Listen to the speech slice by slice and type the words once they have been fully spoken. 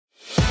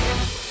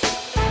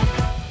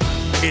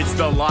It's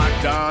the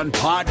Locked On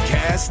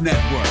Podcast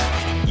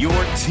Network, your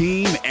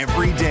team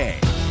every day.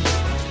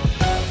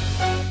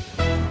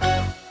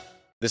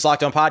 This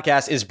Locked On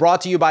Podcast is brought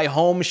to you by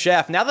Home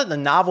Chef. Now that the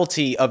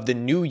novelty of the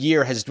new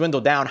year has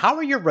dwindled down, how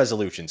are your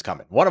resolutions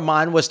coming? One of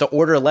mine was to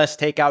order less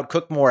takeout,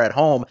 cook more at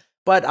home,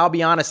 but I'll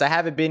be honest, I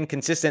haven't been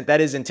consistent. That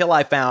is until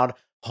I found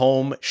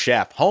Home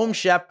Chef. Home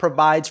Chef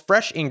provides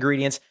fresh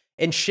ingredients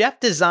and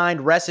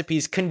chef-designed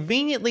recipes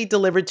conveniently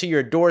delivered to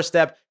your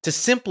doorstep to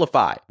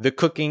simplify the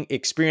cooking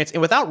experience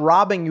and without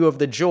robbing you of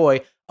the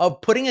joy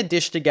of putting a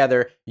dish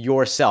together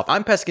yourself.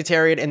 I'm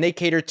pescatarian and they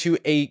cater to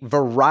a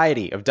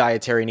variety of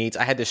dietary needs.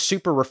 I had this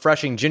super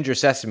refreshing ginger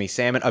sesame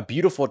salmon, a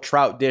beautiful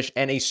trout dish,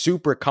 and a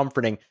super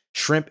comforting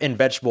shrimp and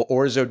vegetable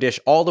orzo dish,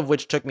 all of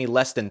which took me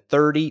less than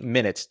 30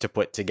 minutes to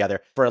put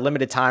together. For a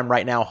limited time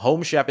right now,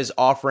 Home Chef is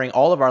offering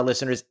all of our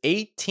listeners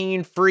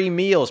 18 free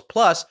meals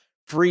plus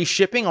free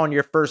shipping on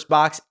your first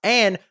box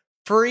and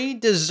free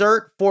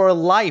dessert for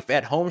life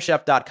at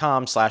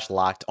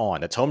homechef.com/lockedon.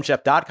 That's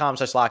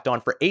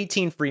homechef.com/lockedon for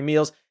 18 free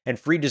meals and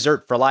free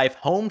dessert for life.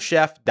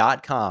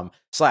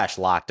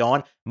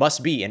 Homechef.com/lockedon.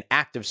 Must be an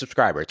active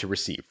subscriber to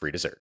receive free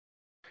dessert.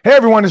 Hey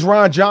everyone, it's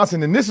Ron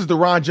Johnson, and this is the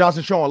Ron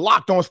Johnson Show on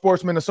Locked On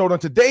Sports Minnesota. On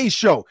today's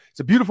show, it's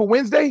a beautiful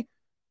Wednesday.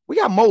 We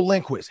got Mo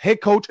Linguist, head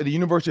coach at the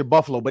University of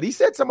Buffalo, but he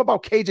said something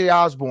about KJ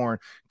Osborn,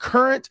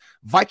 current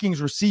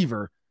Vikings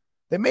receiver,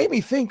 that made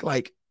me think,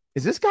 like,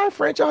 is this guy a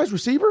franchise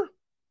receiver?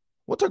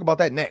 We'll talk about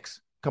that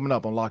next, coming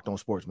up on Locked On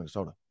Sports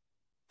Minnesota.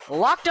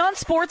 Locked On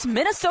Sports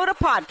Minnesota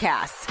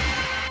podcasts.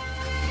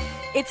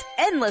 It's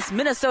endless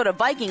Minnesota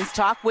Vikings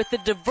talk with the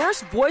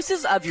diverse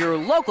voices of your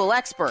local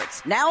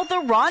experts. Now the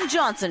Ron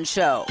Johnson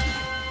Show.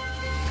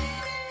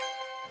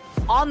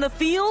 On the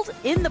field,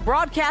 in the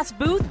broadcast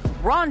booth,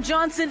 Ron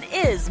Johnson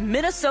is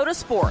Minnesota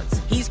sports.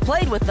 He's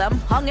played with them,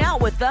 hung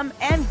out with them,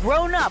 and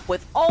grown up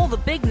with all the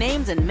big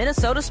names in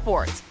Minnesota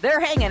sports. They're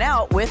hanging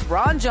out with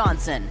Ron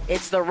Johnson.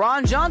 It's the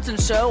Ron Johnson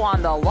Show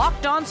on the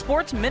Locked On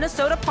Sports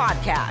Minnesota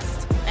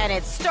podcast. And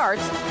it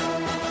starts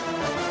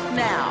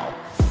now.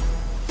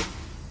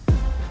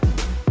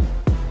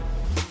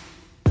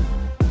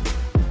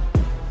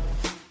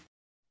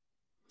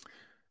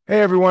 Hey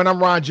everyone, I'm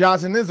Ron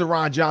Johnson. This is the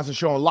Ron Johnson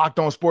Show on Locked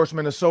On Sports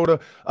Minnesota.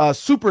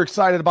 Super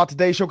excited about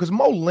today's show because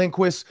Mo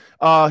Linguist,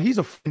 he's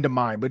a friend of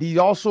mine, but he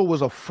also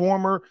was a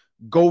former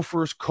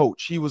Gophers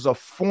coach. He was a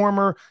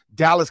former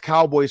Dallas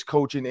Cowboys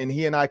coach, and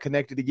he and I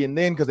connected again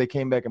then because they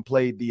came back and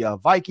played the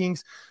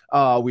Vikings.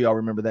 We all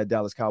remember that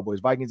Dallas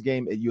Cowboys-Vikings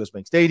game at US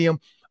Bank Stadium,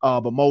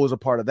 but Mo was a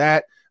part of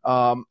that.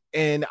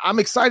 And I'm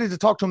excited to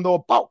talk to him, though,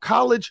 about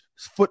college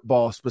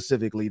football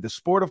specifically, the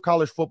sport of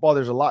college football.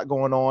 There's a lot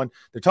going on.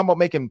 They're talking about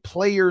making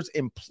players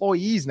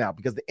employees now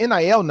because the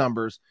NIL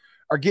numbers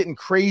are getting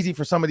crazy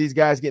for some of these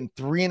guys, getting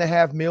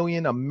 $3.5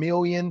 million, $1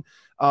 million.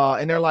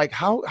 And they're like,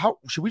 how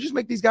should we just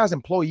make these guys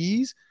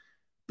employees?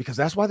 Because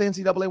that's why the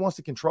NCAA wants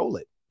to control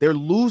it. They're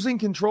losing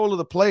control of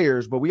the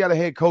players, but we got a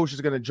head coach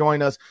who's going to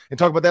join us and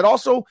talk about that.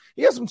 Also,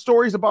 he has some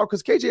stories about,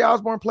 because KJ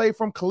Osborn played at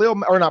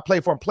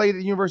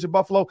the University of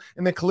Buffalo,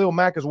 and then Khalil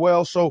Mack as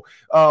well. So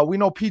we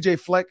know PJ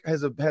Fleck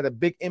has had a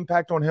big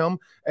impact on him,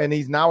 and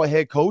he's now a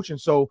head coach.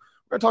 And so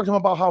we're going to talk to him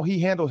about how he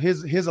handled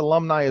his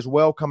alumni as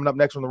well, coming up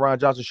next on the Ron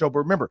Johnson Show. But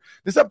remember,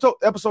 this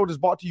episode is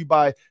brought to you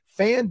by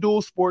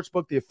FanDuel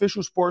Sportsbook, the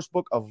official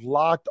sportsbook of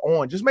Locked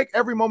On. Just make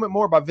every moment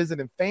more by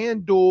visiting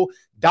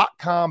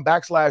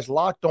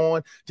FanDuel.com/Locked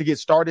On to get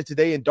started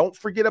today. And don't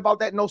forget about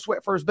that no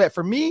sweat first bet.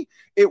 For me,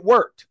 it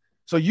worked.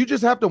 So you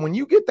just have to, when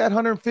you get that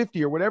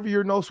 150 or whatever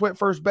your no sweat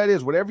first bet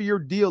is, whatever your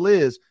deal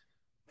is,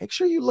 make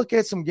sure you look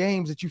at some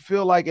games that you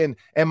feel like, and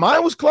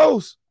mine was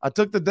close. I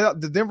took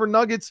the Denver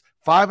Nuggets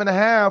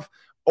 5.5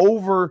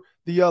 over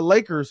the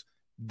Lakers.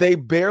 They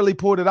barely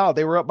pulled it out.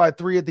 They were up by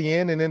 3 at the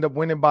end and ended up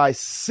winning by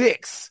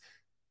 6.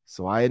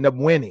 So I ended up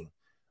winning.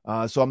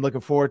 So I'm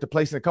looking forward to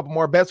placing a couple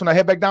more bets when I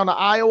head back down to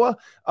Iowa.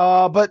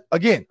 But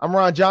again, I'm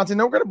Ron Johnson.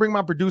 And we're going to bring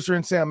my producer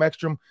in, Sam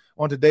Ekstrom,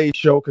 on today's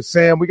show. Because,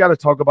 Sam, we got to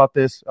talk about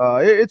this.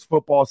 It's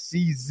football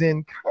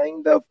season,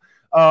 kind of.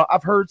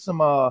 I've heard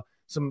some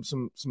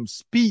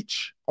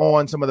speech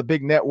on some of the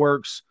big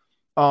networks.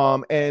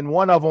 And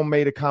one of them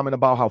made a comment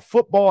about how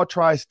football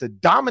tries to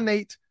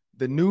dominate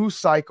the news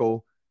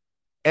cycle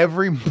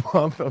every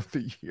month of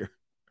the year.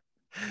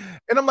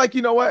 And I'm like,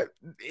 you know what?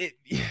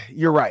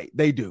 You're right.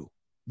 They do.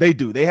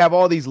 They have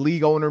all these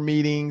league owner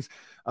meetings.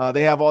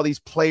 They have all these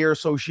player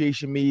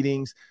association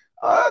meetings.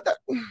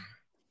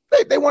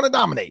 They want to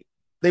dominate.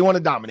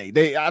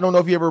 I don't know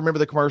if you ever remember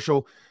the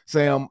commercial,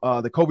 Sam,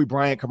 the Kobe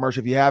Bryant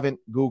commercial. If you haven't,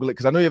 Google it,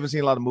 because I know you haven't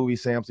seen a lot of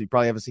movies, Sam, so you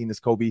probably haven't seen this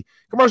Kobe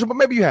commercial, but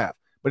maybe you have.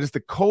 But it's the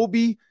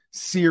Kobe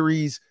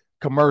series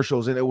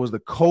commercials, and it was the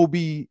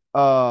Kobe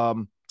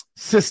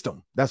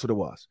system. That's what it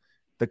was.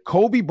 The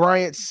Kobe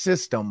Bryant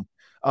system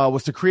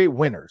was to create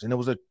winners, and it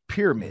was a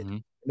pyramid. Mm-hmm.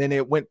 And then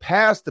it went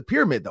past the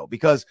pyramid, though,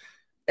 because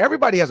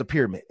everybody has a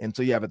pyramid. And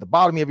so you have at the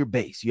bottom, you have your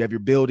base, you have your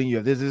building, you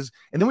have this.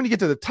 And then when you get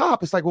to the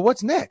top, it's like, well,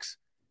 what's next?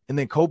 And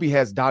then Kobe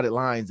has dotted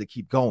lines that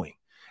keep going.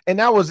 And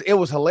it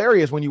was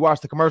hilarious when you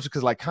watch the commercials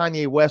because like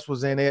Kanye West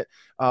was in it.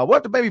 We'll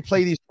have to maybe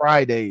play these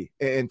Friday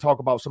and talk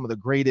about some of the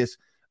greatest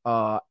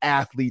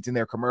athletes in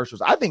their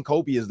commercials. I think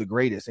Kobe is the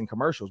greatest in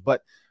commercials,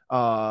 but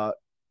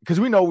because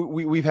we know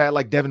we've had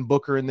like Devin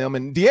Booker in them,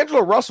 and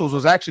D'Angelo Russell's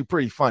was actually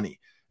pretty funny.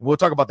 We'll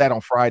talk about that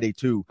on Friday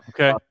too.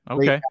 Okay.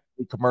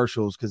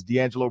 Commercials because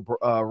D'Angelo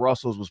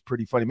Russell's was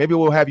pretty funny. Maybe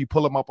we'll have you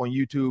pull them up on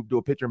YouTube, do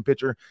a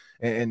picture-in-picture,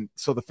 and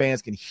so the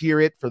fans can hear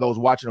it. For those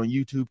watching on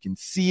YouTube, can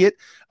see it.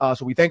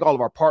 So we thank all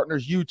of our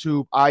partners: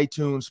 YouTube,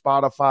 iTunes,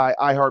 Spotify,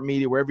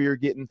 iHeartMedia, wherever you're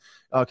getting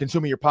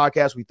consuming your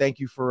podcast. We thank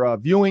you for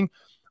viewing.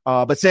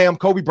 But Sam,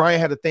 Kobe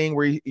Bryant had a thing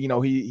where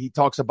he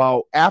talks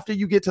about after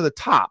you get to the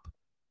top,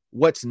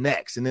 what's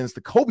next, and then it's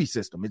the Kobe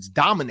system. It's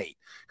dominate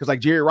because like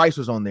Jerry Rice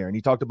was on there, and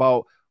he talked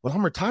about, well,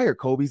 I'm retired,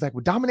 Kobe. He's like,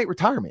 well, dominate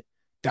retirement.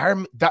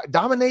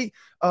 Dominate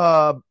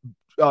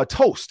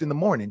toast in the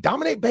morning,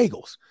 dominate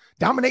bagels,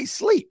 dominate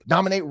sleep,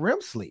 dominate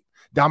REM sleep,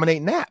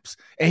 dominate naps.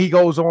 And he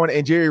goes on,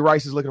 and Jerry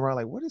Rice is looking around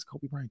like, what is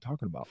Kobe Bryant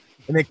talking about?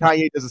 And then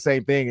Kanye does the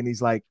same thing, and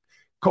he's like,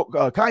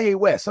 Kanye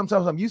West,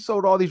 sometimes you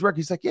sold all these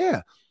records. He's like,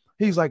 yeah.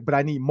 He's like, but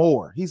I need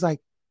more. He's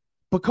like,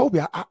 but Kobe,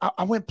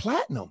 I went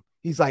platinum.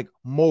 He's like,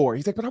 more.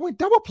 He's like, but I went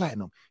double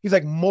platinum. He's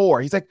like, more.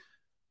 He's like,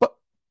 but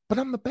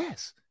I'm the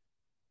best.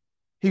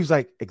 He was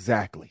like,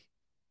 exactly.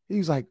 He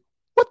was like,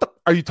 what the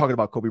are you talking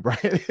about, Kobe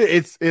Bryant?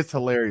 It's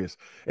hilarious.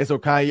 And so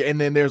Kanye, and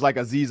then there's like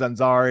Aziz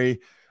Ansari.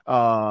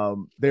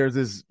 There's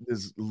this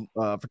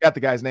forgot the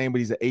guy's name, but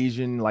he's an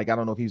Asian. Like, I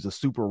don't know if he's a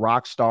super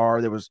rock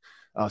star. There was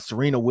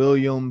Serena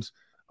Williams.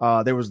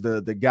 There was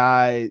the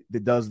guy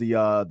that does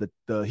the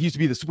he used to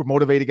be the super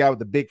motivated guy with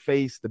the big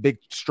face, the big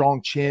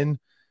strong chin.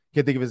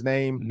 Can't think of his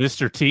name.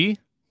 Mr. T?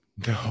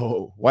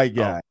 No, white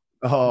guy.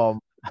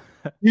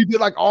 He did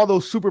like all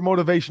those super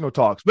motivational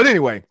talks. But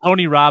anyway,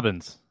 Tony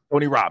Robbins.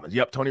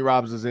 Yep, Tony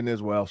Robbins is in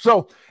as well.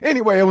 So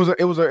anyway, it was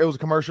a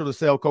commercial to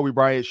sell Kobe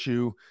Bryant's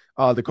shoe.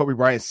 The Kobe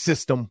Bryant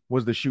system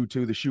was the shoe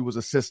too. The shoe was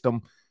a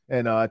system,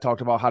 and I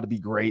talked about how to be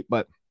great.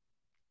 But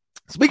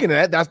speaking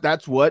of that,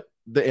 that's what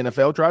the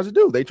NFL tries to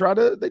do. They try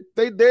to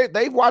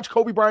they've watched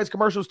Kobe Bryant's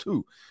commercials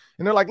too,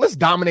 and they're like, let's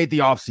dominate the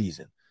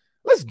offseason.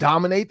 Let's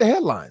dominate the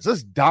headlines.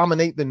 Let's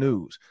dominate the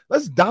news.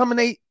 Let's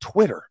dominate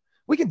Twitter.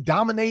 We can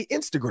dominate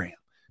Instagram.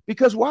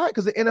 Because why?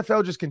 Because the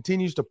NFL just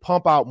continues to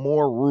pump out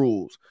more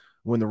rules.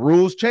 When the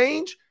rules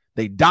change,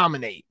 they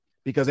dominate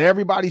because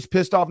everybody's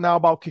pissed off now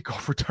about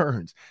kickoff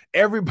returns.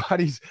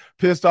 Everybody's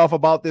pissed off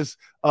about this.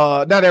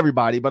 Not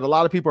everybody, but a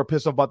lot of people are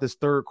pissed off about this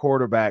third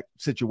quarterback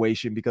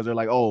situation because they're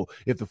like, oh,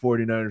 if the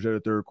 49ers had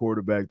a third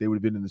quarterback, they would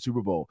have been in the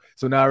Super Bowl.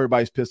 So now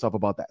everybody's pissed off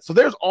about that. So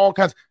there's all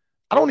kinds.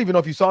 I don't even know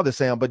if you saw this,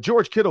 Sam, but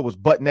George Kittle was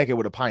butt naked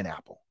with a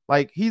pineapple.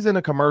 Like, he's in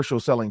a commercial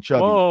selling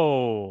Chubby.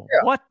 Whoa.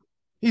 Yeah. What?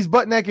 He's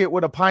butt naked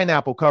with a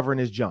pineapple covering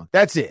his junk.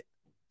 That's it.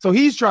 So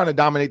he's trying to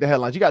dominate the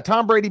headlines. You got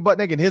Tom Brady butt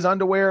naked in his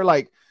underwear.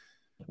 Like,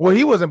 well,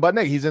 he wasn't butt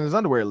naked. He's in his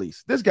underwear at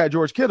least. This guy,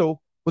 George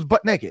Kittle, was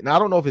butt naked. Now, I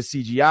don't know if it's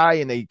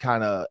CGI and they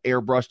kind of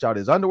airbrushed out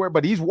his underwear,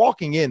 but he's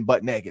walking in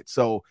butt naked.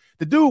 So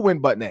the dude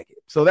went butt naked.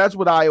 So that's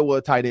what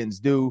Iowa tight ends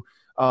do.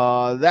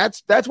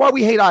 That's why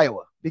we hate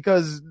Iowa,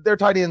 because their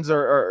tight ends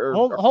are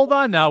hold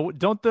on now.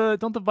 Don't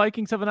the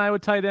Vikings have an Iowa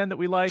tight end that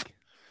we like?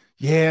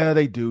 Yeah,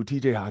 they do.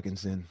 TJ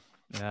Hawkinson.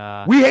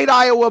 We hate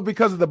Iowa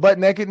because of the butt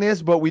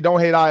nakedness, but we don't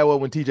hate Iowa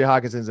when TJ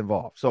Hawkinson's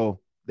involved. So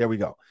there we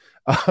go.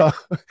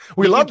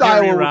 We loved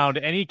Iowa around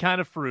any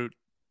kind of fruit.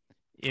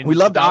 We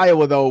loved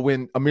Iowa though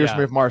when Amir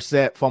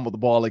Smith-Marset fumbled the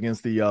ball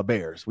against the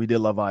Bears. We did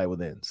love Iowa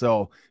then.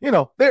 So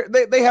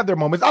they have their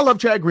moments. I love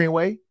Chad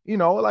Greenway.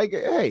 Like,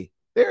 hey,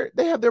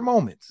 they have their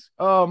moments.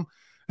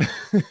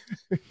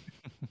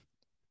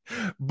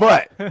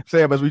 But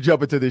Sam, as we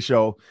jump into this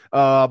show,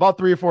 about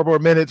 3 or 4 more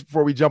minutes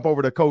before we jump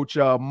over to Coach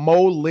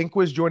Mo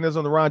Linguist joining us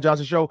on the Ron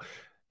Johnson Show.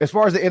 As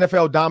far as the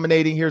NFL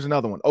dominating, here's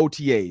another one.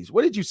 OTAs.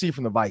 What did you see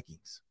from the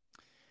Vikings?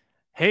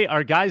 Hey,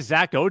 our guy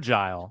Zach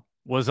Ogile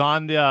was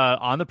on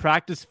the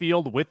practice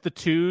field with the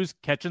twos,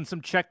 catching some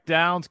check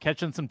downs,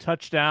 catching some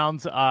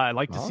touchdowns. I'd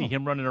like to see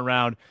him running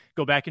around.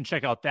 Go back and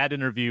check out that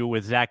interview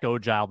with Zach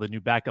Ogile, the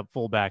new backup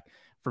fullback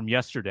from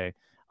yesterday.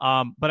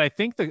 But I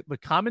think the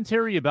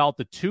commentary about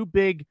the two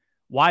big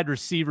wide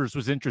receivers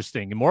was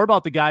interesting, and more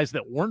about the guys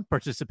that weren't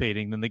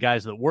participating than the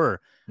guys that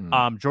were.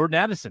 Jordan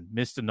Addison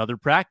missed another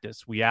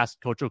practice. We asked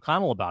Coach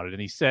O'Connell about it,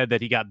 and he said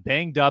that he got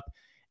banged up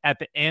at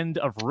the end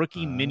of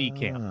rookie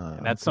minicamp,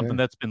 and that's something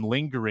that's been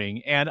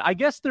lingering. And I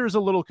guess there's a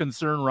little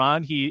concern,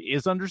 Ron. He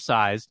is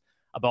undersized,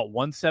 about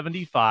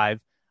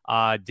 175,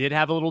 did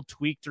have a little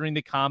tweak during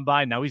the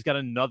combine. Now he's got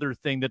another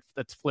thing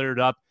that's flared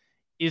up.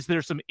 Is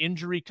there some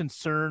injury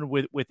concern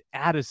with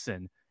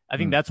Addison? I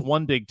think that's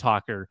one big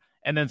talker.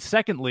 And then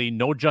secondly,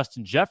 no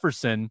Justin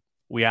Jefferson.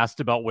 We asked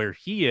about where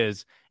he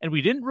is, and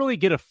we didn't really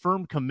get a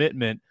firm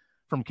commitment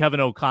from Kevin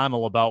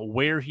O'Connell about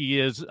where he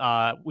is.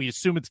 We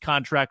assume it's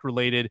contract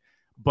related,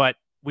 but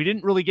we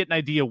didn't really get an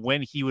idea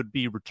when he would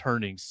be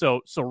returning. So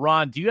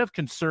Ron, do you have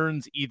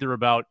concerns either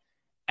about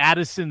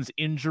Addison's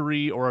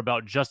injury or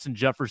about Justin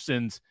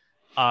Jefferson's,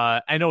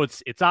 I know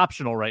it's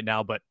optional right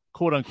now, but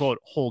quote unquote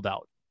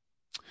holdout?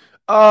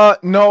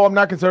 No, I'm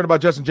not concerned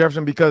about Justin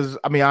Jefferson because,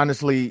 I mean,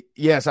 honestly,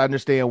 yes, I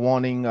understand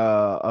wanting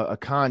a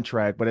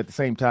contract, but at the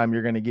same time,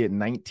 you're going to get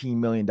 $19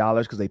 million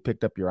because they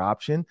picked up your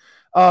option.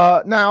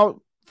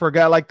 Now, for a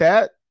guy like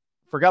that,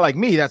 for a guy like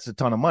me, that's a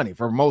ton of money.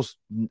 For most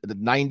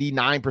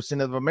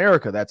 99% of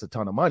America, that's a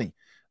ton of money.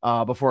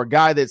 But for a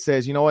guy that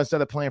says, you know,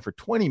 instead of playing for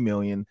 $20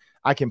 million,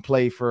 I can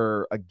play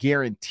for a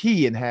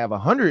guarantee and have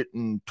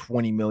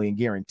 $120 million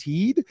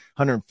guaranteed,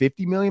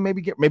 $150 million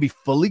maybe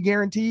fully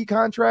guaranteed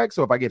contract.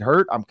 So if I get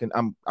hurt,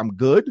 I'm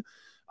good.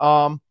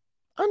 I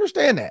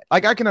understand that.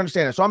 Like, I can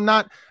understand it. So I'm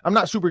not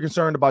super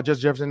concerned about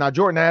Justin Jefferson. Now,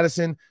 Jordan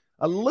Addison,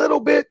 a little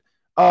bit,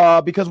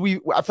 because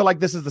I feel like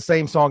this is the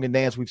same song and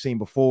dance we've seen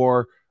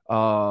before.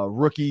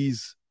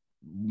 Rookies,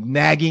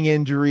 nagging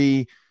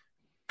injury,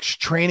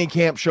 training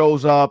camp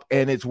shows up,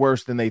 and it's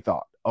worse than they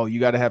thought. Oh,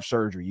 you got to have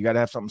surgery. You got to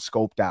have something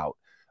scoped out.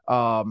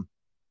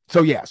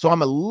 So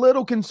I'm a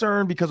little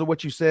concerned because of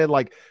what you said.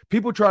 Like,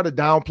 people try to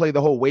downplay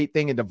the whole weight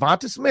thing. And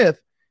Devonta Smith,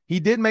 he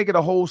did make it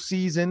a whole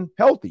season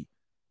healthy,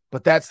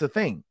 but that's the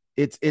thing.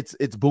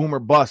 It's boom or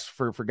bust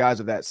for guys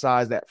of that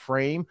size, that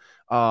frame.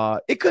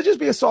 It could just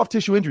be a soft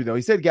tissue injury, though.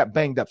 He said he got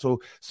banged up.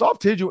 So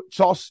soft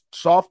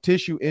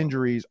tissue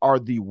injuries are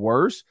the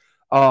worst.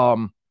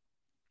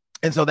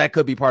 And so that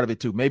could be part of it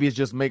too. Maybe it's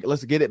just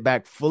let's get it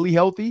back fully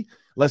healthy.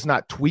 Let's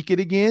not tweak it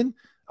again.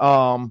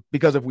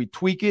 Because if we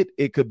tweak it,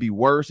 it could be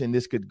worse. And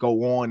this could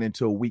go on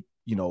until week,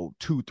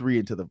 2-3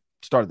 into the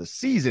start of the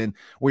season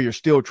where you're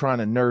still trying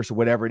to nurse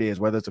whatever it is,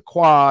 whether it's a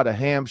quad, a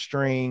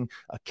hamstring,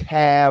 a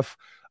calf,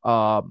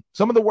 some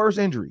of the worst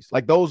injuries.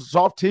 Like, those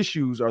soft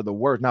tissues are the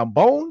worst. Now,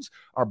 bones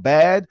are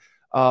bad,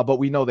 but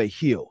we know they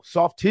heal.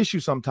 Soft tissue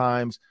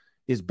sometimes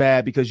is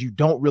bad because you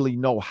don't really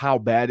know how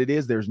bad it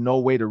is. There's no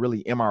way to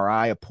really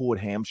MRI a pulled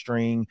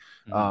hamstring.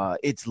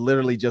 It's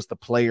literally just the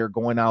player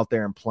going out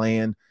there and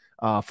playing.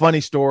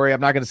 Funny story.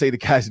 I'm not going to say the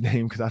guy's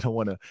name because I don't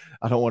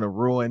want to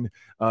ruin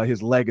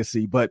his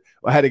legacy. But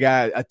I had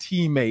a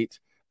teammate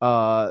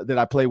that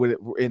I played with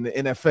in the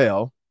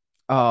NFL,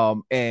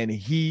 and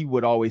he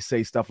would always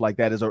say stuff like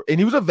that. And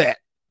he was a vet,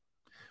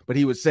 but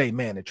he would say,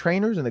 "Man, the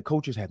trainers and the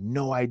coaches have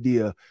no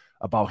idea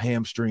about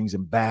hamstrings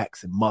and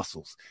backs and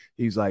muscles."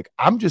 He's like,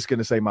 "I'm just going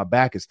to say my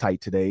back is tight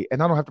today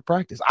and I don't have to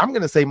practice. I'm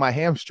going to say my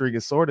hamstring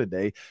is sore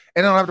today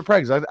and I don't have to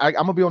practice. I'm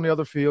going to be on the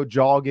other field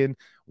jogging,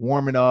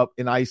 warming up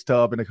in ice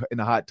tub, in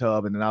a hot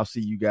tub, and then I'll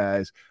see you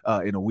guys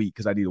in a week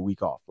because I need a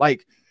week off."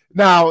 Like,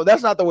 now,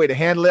 that's not the way to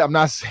handle it. I'm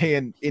not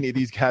saying any of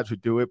these guys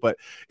would do it, but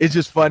it's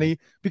just funny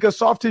because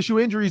soft tissue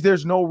injuries,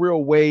 there's no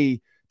real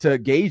way to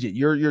gauge it.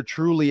 You're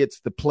truly,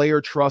 it's the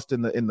player trust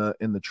in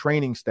the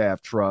training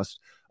staff trust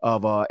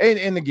of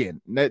and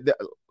again,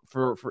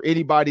 for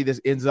anybody that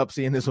ends up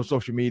seeing this on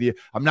social media,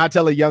 I'm not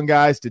telling young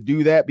guys to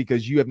do that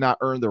because you have not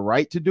earned the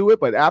right to do it.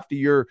 But after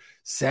your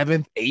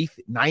 7th, 8th,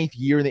 9th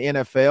year in the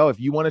NFL, if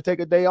you want to take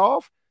a day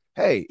off,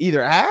 hey,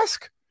 either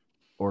ask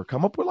or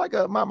come up with like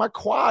my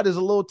quad is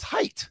a little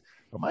tight,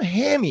 or my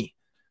hammy.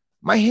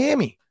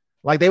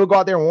 Like, they would go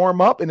out there and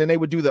warm up, and then they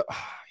would do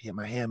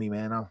my hammy,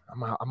 man.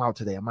 I'm out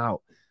today. I'm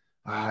out.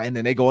 And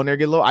then they go in there,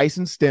 get a little ice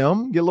and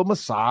stem, get a little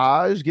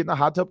massage, get in a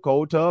hot tub,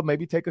 cold tub,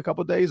 maybe take a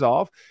couple of days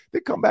off. They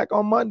come back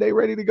on Monday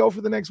ready to go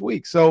for the next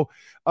week. So,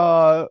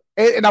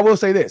 and I will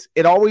say this,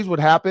 it always would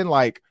happen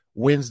like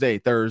Wednesday,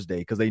 Thursday,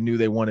 because they knew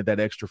they wanted that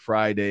extra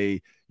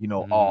Friday,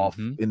 off,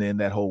 and then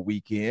that whole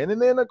weekend. And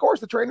then, of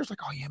course, the trainer's like,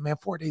 "Oh, yeah, man,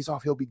 4 days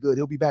off. He'll be good.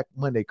 He'll be back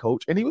Monday,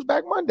 coach." And he was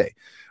back Monday.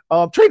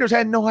 Trainers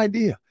had no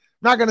idea.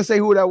 I'm not going to say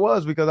who that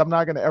was because I don't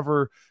want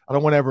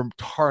to ever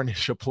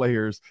tarnish a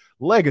player's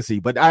legacy.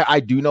 But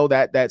I do know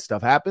that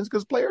stuff happens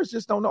because players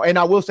just don't know. And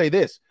I will say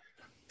this,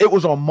 it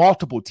was on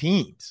multiple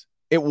teams.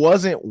 It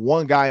wasn't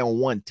one guy on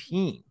one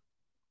team.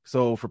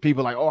 So for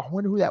people like, "Oh, I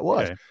wonder who that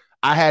was." Okay.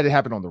 I had it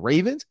happen on the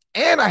Ravens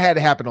and I had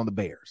it happen on the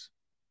Bears.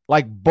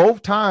 Like,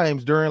 both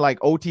times during like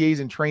OTAs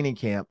and training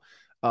camp,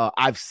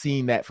 I've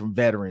seen that from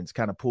veterans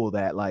kind of pull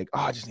that, like, "Oh,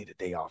 I just need a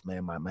day off,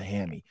 man, my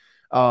hammy."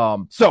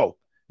 So,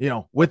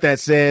 with that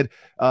said,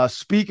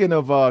 speaking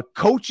of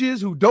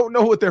coaches who don't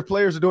know what their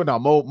players are doing, now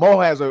Mo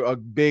has a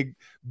big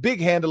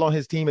handle on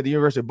his team at the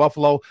University of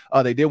Buffalo.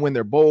 They did win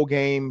their bowl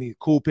game.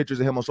 Cool pictures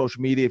of him on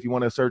social media. If you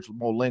want to search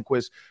Mo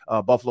Linguist,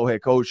 Buffalo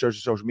head coach, search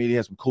his social media,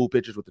 has some cool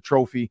pictures with the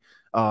trophy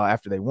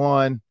after they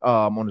won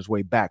on his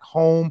way back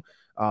home.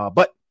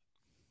 But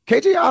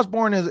KJ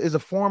Osborn is a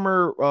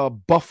former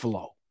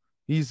Buffalo.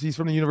 He's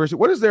from the university.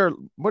 What is their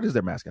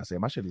mascot,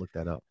 Sam? I should look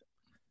that up.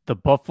 The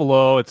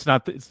Buffalo. It's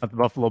not the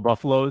Buffalo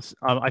Buffaloes.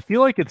 I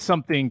feel like it's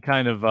something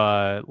kind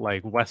of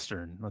like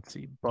Western. Let's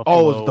see. Buffalo.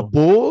 Oh, it's the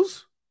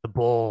Bulls? The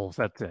Bulls.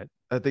 That's it.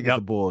 I think it's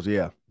the Bulls.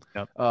 Yeah.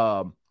 Yep.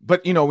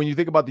 But when you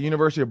think about the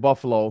University of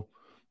Buffalo,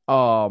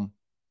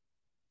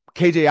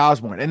 KJ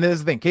Osborn, and this is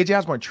the thing, KJ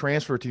Osborn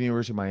transferred to the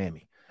University of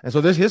Miami. And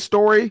so his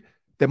story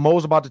that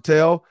Mo's about to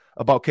tell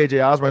about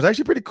KJ Osborn is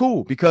actually pretty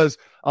cool because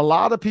a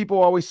lot of people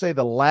always say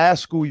the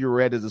last school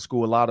you're at is a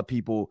school a lot of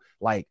people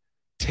like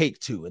take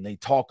to and they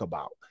talk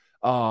about.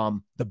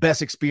 the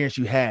best experience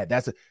you had.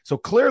 So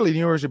clearly the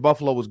University of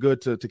Buffalo was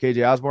good to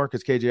KJ Osborn,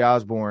 because KJ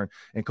Osborn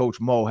and Coach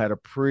Mo had a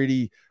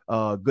pretty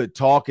good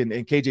talk, and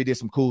KJ did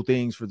some cool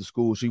things for the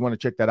school. So you want to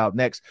check that out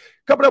next.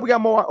 Coming up, we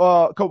got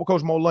more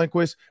Coach Mo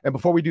Linguist. And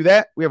before we do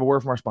that, we have a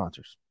word from our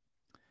sponsors.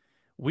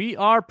 We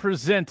are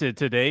presented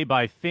today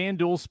by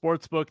FanDuel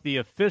Sportsbook, the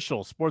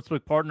official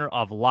sportsbook partner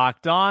of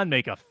Locked On.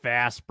 Make a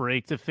fast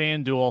break to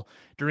FanDuel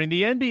during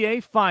the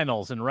NBA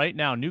Finals. And right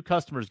now, new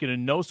customers get a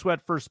no-sweat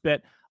first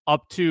bet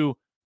up to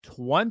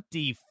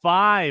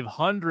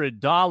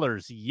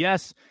 $2,500.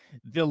 Yes,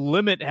 the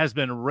limit has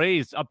been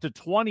raised up to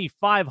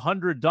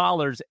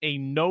 $2,500, a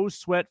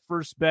no-sweat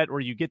first bet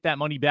where you get that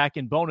money back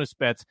in bonus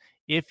bets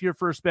if your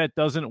first bet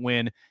doesn't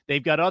win.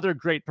 They've got other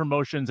great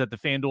promotions at the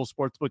FanDuel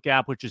Sportsbook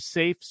app, which is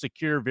safe,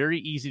 secure, very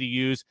easy to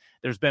use.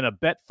 There's been a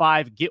Bet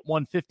 5, Get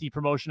 150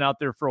 promotion out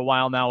there for a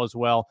while now as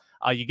well.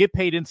 You get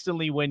paid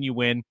instantly when you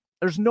win.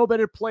 There's no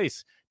better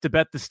place to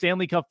bet the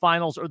Stanley Cup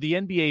Finals or the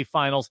NBA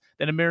Finals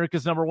than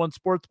America's #1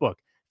 sportsbook.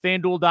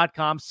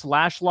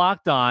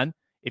 FanDuel.com/LockedOn.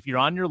 If you're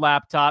on your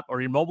laptop or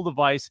your mobile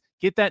device,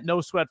 get that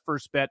no-sweat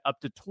first bet up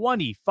to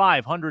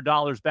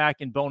 $2,500 back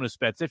in bonus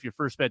bets if your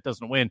first bet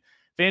doesn't win.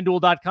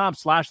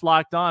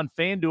 FanDuel.com/LockedOn.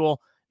 FanDuel,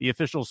 the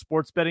official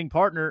sports betting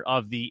partner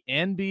of the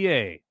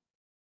NBA.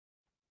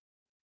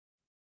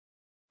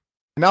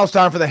 Now it's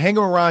time for the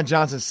Hanging with Ron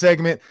Johnson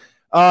segment.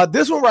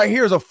 This one right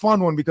here is a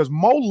fun one because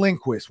Mo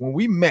Linguist, when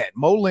we met,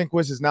 Mo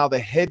Linguist is now the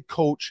head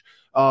coach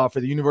for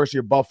the University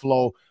of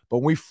Buffalo. But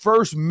when we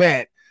first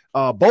met,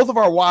 both of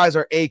our wives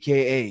are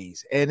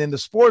AKAs. And in the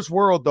sports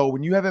world, though,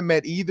 when you haven't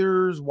met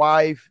either's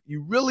wife,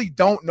 you really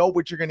don't know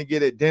what you're going to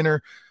get at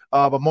dinner.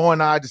 But Mo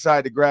and I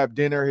decided to grab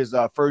dinner his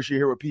first year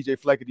here with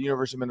PJ Fleck at the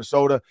University of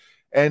Minnesota.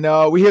 And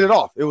we hit it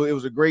off. It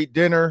was a great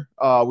dinner.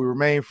 We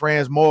remained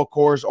friends. Mo, of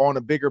course, on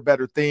to bigger,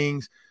 better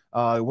things.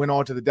 Went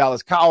on to the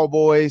Dallas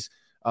Cowboys,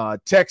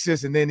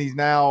 Texas, and then he's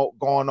now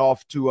gone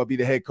off to be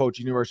the head coach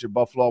at University of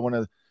Buffalo. I want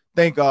to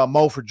thank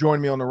Mo for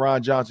joining me on the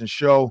Ron Johnson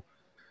Show.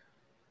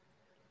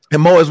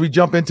 And Mo, as we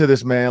jump into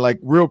this, man, like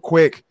real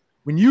quick,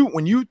 when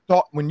you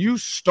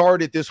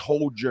started this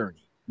whole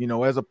journey, you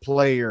know, as a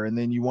player, and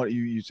then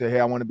you say, hey,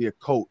 I want to be a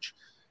coach.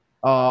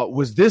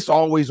 Was this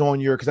always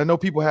on your? Because I know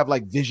people have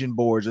like vision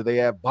boards or they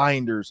have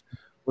binders.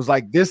 Was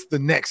like this the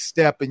next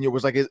step, and it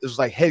was like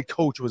head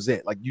coach was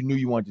it? Like you knew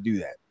you wanted to do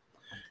that.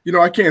 You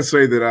know, I can't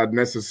say that I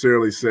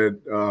necessarily said,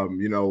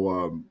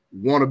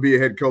 want to be a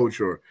head coach,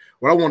 or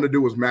what I wanted to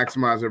do was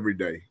maximize every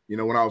day. You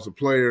know, when I was a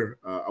player,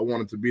 I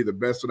wanted to be the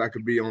best that I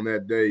could be on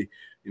that day.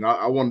 You know,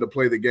 I wanted to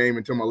play the game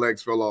until my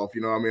legs fell off.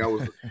 You know, I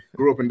mean,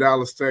 grew up in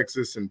Dallas,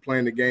 Texas, and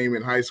playing the game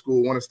in high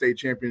school, won a state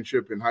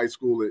championship in high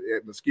school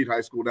at Mesquite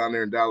High School down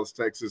there in Dallas,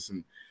 Texas,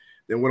 and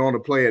then went on to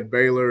play at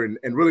Baylor and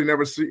really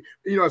never see,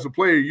 you know, as a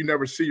player, you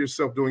never see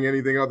yourself doing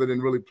anything other than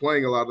really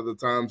playing a lot of the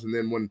times. And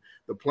then when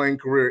the playing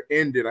career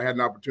ended, I had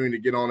an opportunity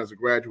to get on as a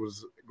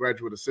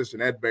graduate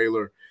assistant at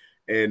Baylor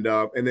and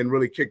then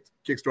really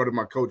kick-started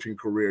my coaching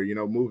career. You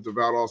know, moved to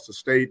Valdosta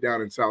State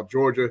down in South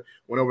Georgia,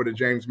 went over to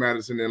James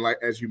Madison, and like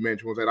as you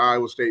mentioned, was at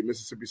Iowa State,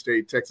 Mississippi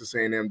State, Texas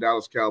A&M,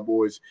 Dallas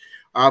Cowboys,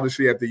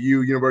 obviously at the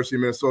University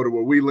of Minnesota,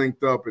 where we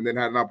linked up, and then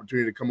had an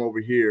opportunity to come over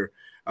here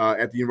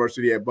at the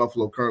University at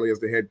Buffalo, currently as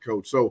the head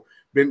coach. So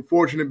been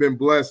fortunate, been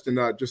blessed,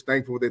 and just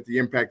thankful that the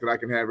impact that I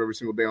can have every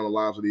single day on the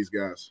lives of these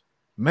guys.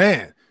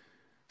 Man,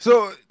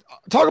 so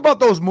talk about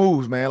those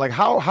moves, man. Like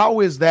how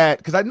is that?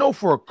 Because I know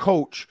for a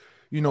coach,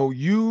 you know,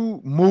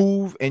 you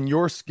move and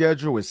your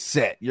schedule is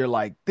set. You're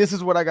like, this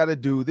is what I got to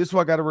do. This is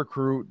what I got to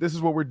recruit. This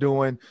is what we're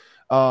doing.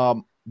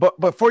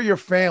 But for your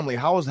family,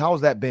 how's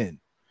that been?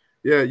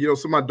 Yeah, you know,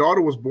 so my daughter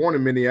was born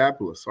in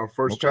Minneapolis, our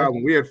first child.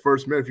 When we had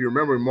first met, if you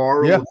remember,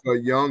 Mara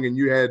was young, and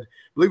you had, I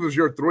believe it was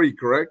your 3,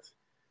 correct?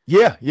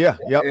 Yeah.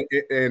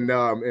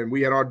 And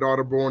we had our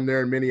daughter born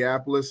there in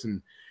Minneapolis,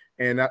 and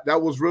that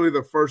was really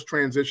the first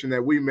transition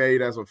that we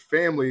made as a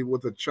family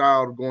with a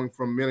child going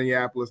from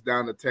Minneapolis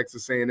down to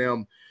Texas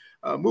A&M.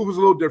 Move was a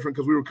little different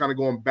because we were kind of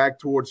going back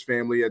towards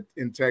family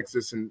in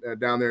Texas and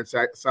down there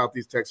in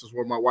Southeast Texas,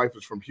 where my wife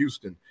is from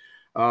Houston.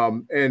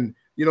 And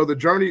you know, the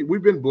journey,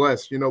 we've been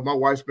blessed. You know, my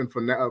wife's been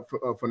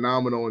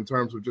phenomenal in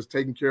terms of just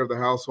taking care of the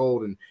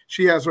household. And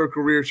she has her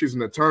career. She's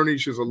an attorney.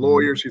 She's a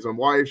lawyer. She's a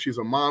wife. She's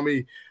a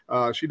mommy.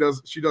 She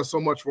does so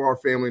much for our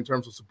family in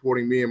terms of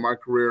supporting me and my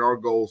career and our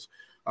goals.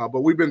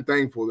 But we've been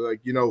thankful. Like,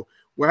 you know,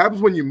 what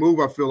happens when you move,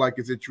 I feel like,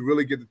 is that you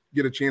really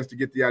get a chance to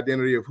get the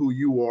identity of who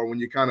you are when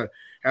you kind of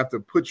have to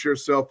put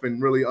yourself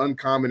in really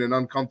uncommon and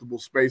uncomfortable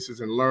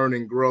spaces and learn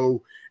and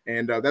grow.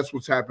 And that's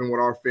what's happened with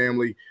our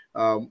family.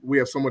 We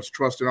have so much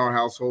trust in our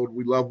household.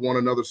 We love one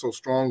another so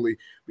strongly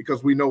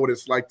because we know what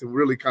it's like to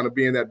really kind of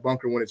be in that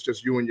bunker when it's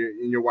just you and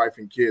your wife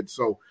and kids.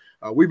 So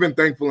we've been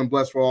thankful and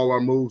blessed for all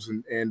our moves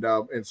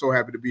and so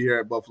happy to be here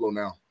at Buffalo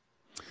now.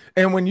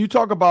 And when you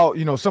talk about,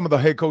 some of the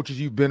head coaches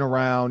you've been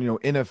around,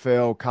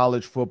 NFL,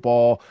 college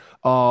football,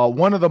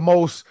 one of the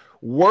most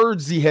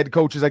wordsy head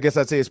coaches, I guess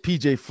I'd say, is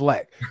PJ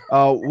Fleck.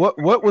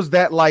 What was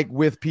that like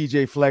with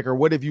PJ Fleck, or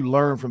what have you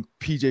learned from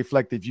PJ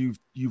Fleck that you've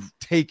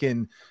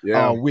taken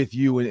with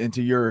you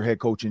into your head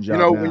coaching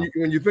job?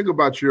 When you think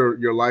about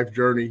your life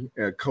journey,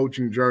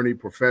 coaching journey,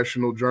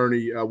 professional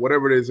journey,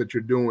 whatever it is that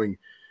you're doing,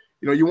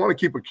 you want to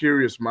keep a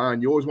curious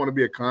mind. You always want to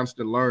be a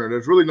constant learner.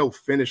 There's really no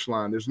finish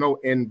line. There's no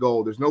end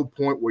goal. There's no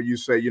point where you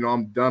say,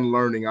 I'm done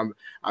learning.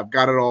 I've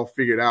got it all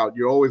figured out.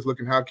 You're always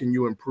looking, how can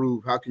you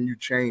improve? How can you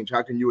change?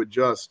 How can you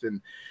adjust?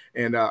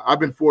 And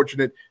I've been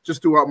fortunate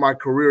just throughout my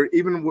career,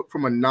 even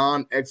from a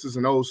non-X's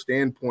and O's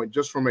standpoint,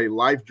 just from a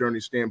life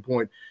journey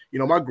standpoint.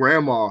 My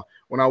grandma,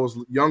 when I was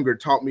younger,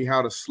 taught me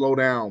how to slow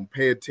down,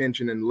 pay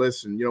attention, and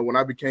listen. When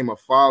I became a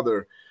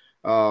father,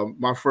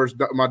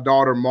 my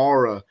daughter,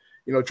 Mara,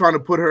 trying to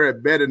put her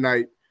at bed at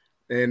night,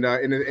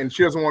 and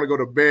she doesn't want to go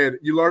to bed.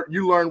 You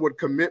learn what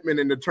commitment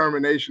and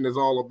determination is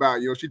all about.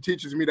 She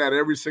teaches me that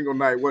every single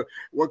night,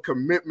 what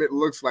commitment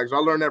looks like. So I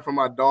learned that from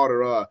my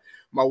daughter.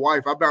 My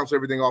wife, I bounce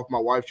everything off my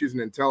wife. She's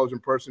an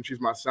intelligent person. She's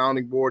my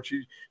sounding board.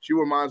 She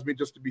reminds me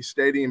just to be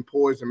steady and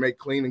poised and make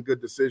clean and good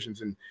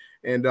decisions.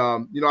 And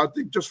I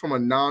think just from a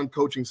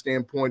non-coaching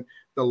standpoint,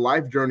 the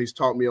life journey's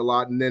taught me a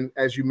lot. And then,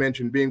 as you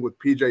mentioned, being with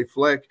PJ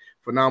Fleck,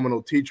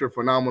 phenomenal teacher,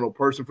 phenomenal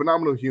person,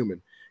 phenomenal human.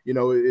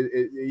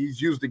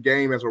 He's used the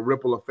game as a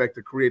ripple effect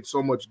to create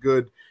so much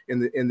good in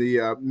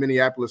the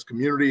Minneapolis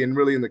community and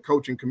really in the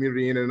coaching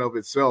community in and of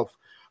itself.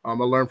 I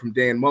learned from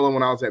Dan Mullen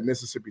when I was at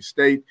Mississippi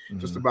State,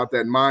 just about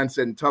that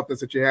mindset and toughness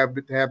that you have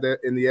to have that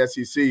in the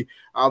SEC.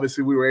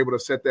 Obviously, we were able to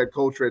set that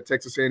culture at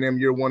Texas A&M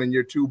year 1 and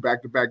year 2,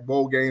 back-to-back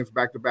bowl games,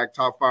 back-to-back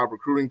top 5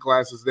 recruiting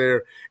classes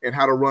there, and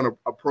how to run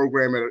a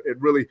program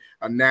at really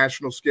a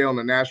national scale and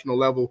a national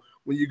level.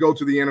 When you go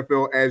to the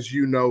NFL, as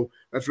you know,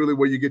 that's really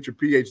where you get your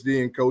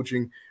PhD in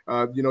coaching.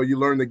 You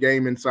learn the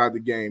game inside the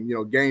game,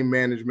 game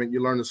management.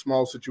 You learn the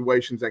small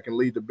situations that can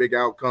lead to big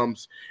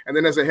outcomes. And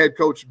then as a head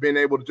coach, being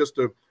able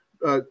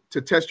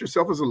to test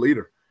yourself as a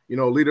leader,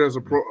 leader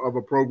of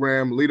a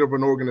program, leader of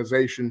an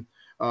organization.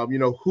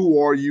 Who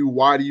are you?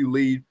 Why do you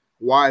lead?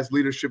 Why is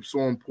leadership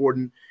so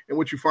important? And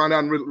what you find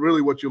out, and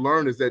really what you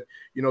learn, is that,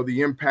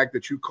 the impact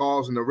that you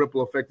cause and the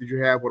ripple effect that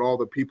you have with all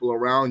the people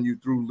around you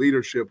through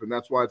leadership. And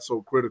that's why it's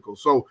so critical.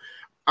 So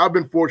I've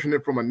been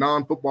fortunate from a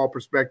non-football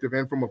perspective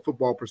and from a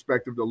football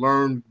perspective to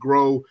learn,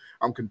 grow.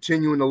 I'm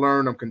continuing to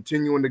learn. I'm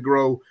continuing to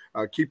grow.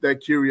 Keep that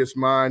curious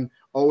mind,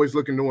 always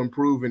looking to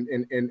improve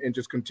and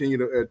just continue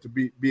to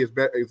be as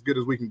good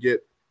as we can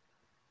get.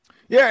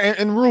 Yeah,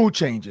 and rule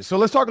changes. So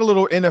let's talk a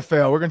little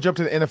NFL. We're going to jump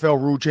to the NFL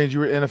rule change.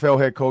 You were an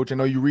NFL head coach. I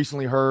know you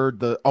recently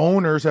heard the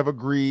owners have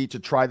agreed to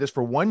try this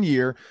for 1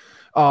 year.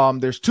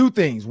 There's two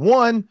things.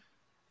 One,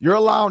 you're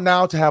allowed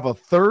now to have a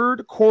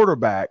third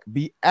quarterback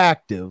be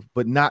active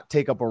but not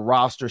take up a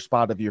roster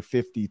spot of your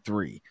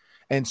 53.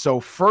 And so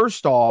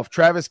first off,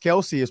 Travis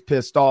Kelce is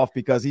pissed off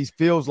because he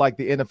feels like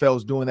the NFL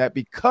is doing that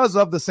because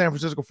of the San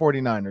Francisco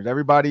 49ers.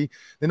 Everybody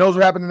that knows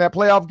what happened in that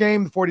playoff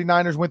game, the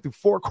 49ers went through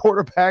three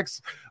quarterbacks,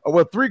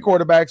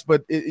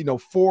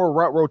 but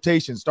 4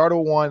 rotations. Started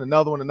with one,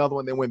 another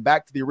one, then went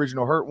back to the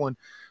original hurt one.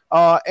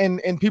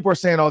 And people are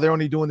saying, they're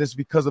only doing this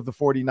because of the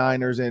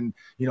 49ers. And,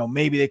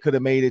 maybe they could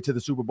have made it to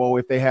the Super Bowl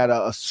if they had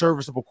a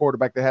serviceable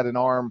quarterback that had an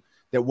arm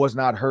that was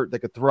not hurt that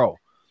could throw.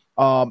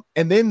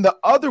 And then the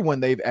other one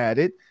they've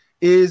added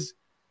is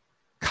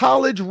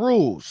college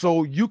rules.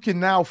 So you can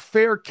now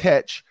fair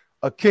catch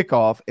a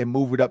kickoff and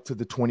move it up to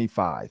the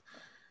 25.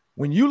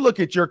 When you look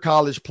at your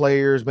college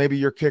players, maybe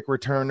your kick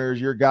returners,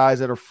 your guys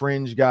that are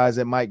fringe guys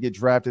that might get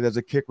drafted as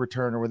a kick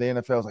returner where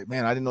the NFL is like,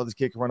 man, I didn't know this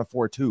kid could run a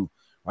 4.2.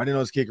 I didn't know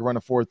this kid could run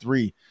a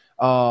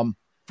 4.3.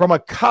 From a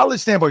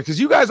college standpoint, because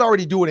you guys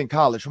already do it in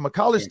college, from a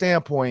college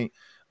standpoint,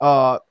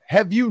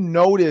 have you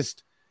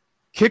noticed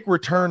kick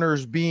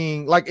returners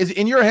being like,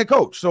 and you're a head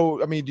coach.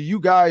 So, I mean, do you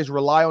guys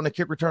rely on the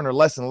kick returner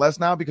less and less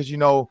now because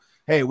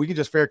hey, we can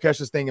just fair catch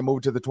this thing and move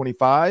it to the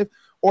 25?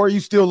 Or are you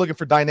still looking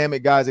for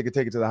dynamic guys that can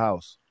take it to the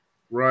house?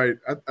 Right.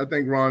 I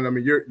think, Ron, I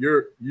mean,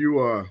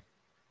 you're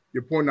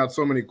pointing out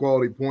so many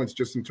quality points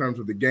just in terms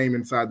of the game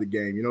inside the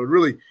game.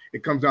 Really,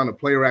 it comes down to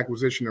player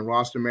acquisition and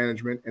roster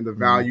management and the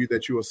value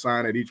that you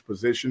assign at each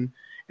position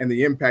and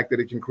the impact that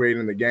it can create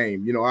in the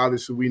game.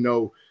 Obviously we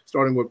know,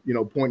 starting with,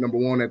 point number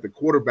 1 at the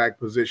quarterback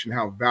position,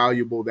 how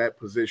valuable that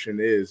position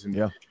is.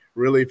 And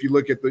really, if you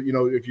look at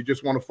if you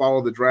just want to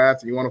follow the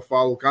draft and you want to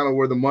follow kind of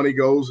where the money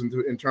goes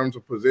in terms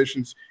of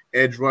positions,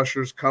 edge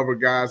rushers, cover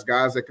guys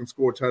that can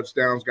score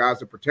touchdowns, guys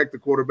that protect the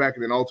quarterback,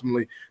 and then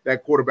ultimately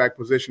that quarterback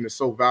position is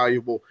so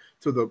valuable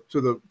to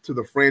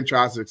the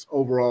franchise's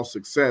overall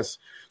success.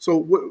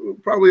 So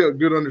probably a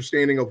good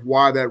understanding of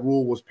why that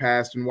rule was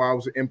passed and why it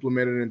was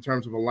implemented in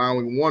terms of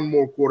allowing one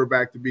more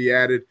quarterback to be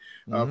added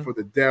for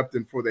the depth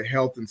and for the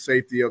health and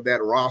safety of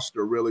that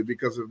roster, really,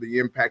 because of the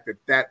impact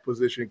that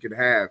position could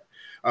have.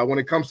 when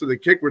it comes to the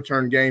kick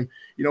return game,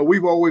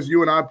 we've always,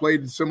 you and I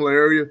played in similar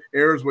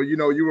areas where,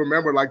 you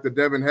remember like the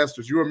Devin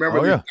Hesters. You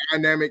remember these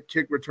dynamic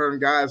kick return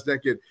guys that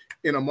could,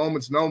 in a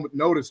moment's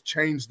notice,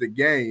 change the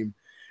game.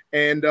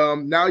 And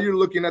now you're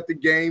looking at the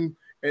game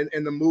and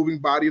the moving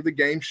body of the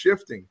game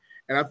shifting.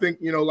 And I think,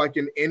 like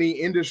in any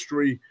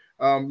industry,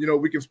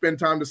 we can spend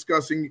time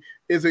discussing,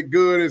 is it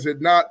good? Is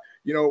it not?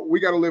 We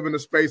got to live in the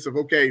space of,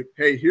 okay,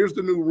 hey, here's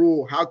the new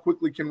rule. How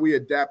quickly can we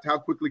adapt? How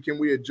quickly can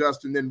we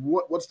adjust? And then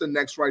what's the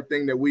next right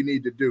thing that we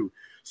need to do?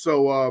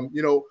 So,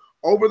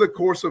 over the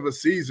course of a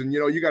season,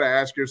 you got to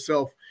ask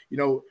yourself,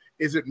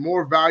 is it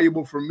more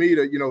valuable for me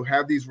to,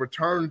 have these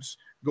returns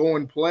go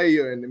and play,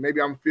 and maybe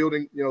I'm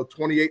fielding,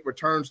 28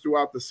 returns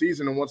throughout the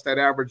season, and once that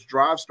average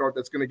drive start,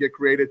 that's going to get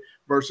created,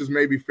 versus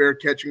maybe fair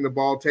catching the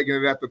ball, taking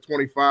it at the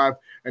 25,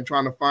 and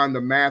trying to find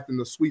the math and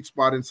the sweet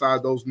spot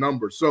inside those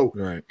numbers. So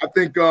I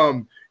think,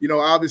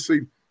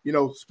 obviously,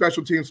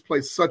 special teams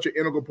play such an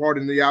integral part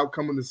in the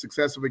outcome and the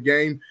success of a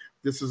game.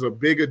 This is a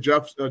big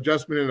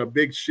adjustment and a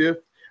big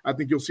shift. I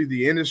think you'll see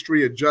the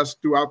industry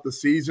adjust throughout the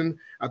season.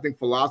 I think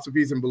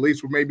philosophies and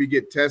beliefs will maybe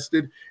get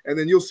tested, and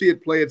then you'll see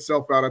it play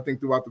itself out, I think,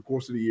 throughout the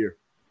course of the year.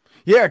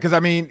 Yeah, because,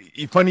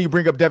 funny you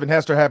bring up Devin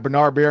Hester, had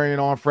Bernard Berrien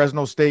on,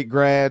 Fresno State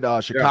grad,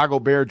 Chicago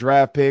Bear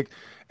draft pick,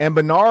 and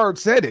Bernard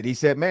said it. He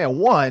said, man,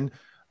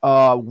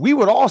 we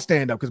would all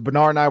stand up, because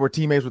Bernard and I were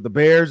teammates with the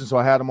Bears, and so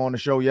I had him on the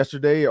show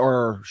yesterday,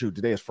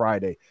 today is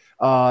Friday.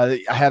 I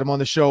had him on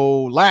the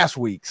show last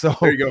week. So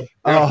there you go.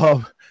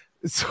 Yeah.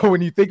 So when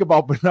you think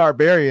about Bernard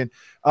Berrien,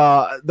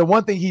 the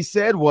one thing he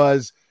said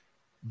was,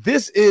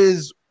 this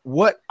is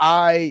what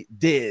I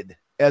did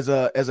as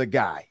a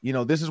guy.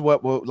 This is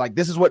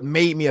what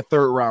made me a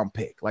third round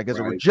pick. Like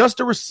just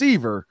a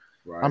receiver,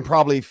 I'm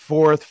probably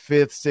 4th,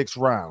 5th, 6th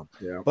round.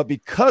 Yeah. But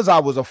because I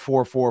was a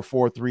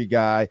 4.4, 4.3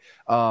 guy,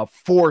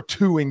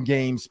 4.2 in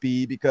game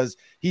speed, because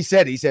he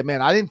said,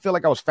 man, I didn't feel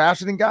like I was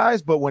faster than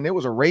guys, but when it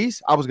was a race,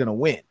 I was going to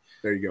win.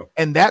 There you go.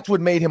 And that's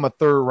what made him a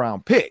third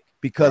round pick,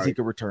 because he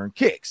could return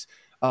kicks.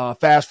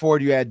 Fast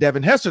forward, you had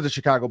Devin Hester, the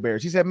Chicago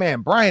Bears. He said,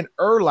 man, Brian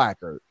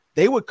Urlacher,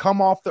 they would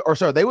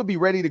they would be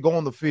ready to go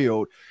on the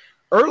field.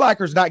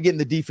 Urlacher's not getting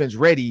the defense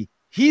ready.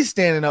 He's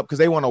standing up because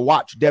they want to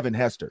watch Devin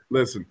Hester.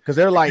 Listen, because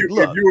they're like,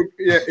 look.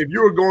 If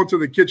you were going to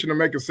the kitchen to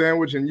make a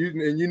sandwich and you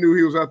knew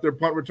he was out there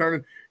punt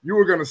returning, you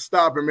were going to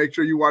stop and make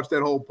sure you watched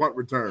that whole punt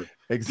return.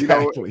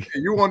 Exactly.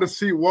 And you want to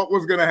see what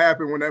was going to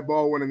happen when that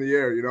ball went in the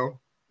air,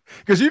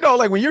 Because,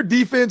 like when your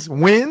defense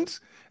wins,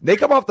 they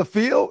come off the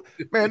field,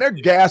 man, they're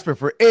gasping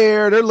for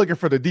air. They're looking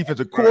for the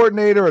defensive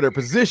coordinator or their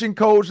position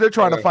coach. They're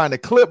trying to find a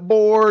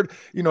clipboard.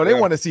 They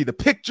want to see the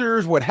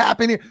pictures, what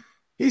happened here.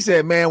 He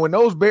said, man, when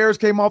those Bears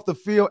came off the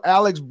field,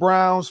 Alex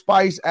Brown,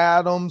 Spice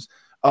Adams,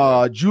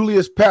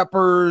 Julius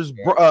Peppers,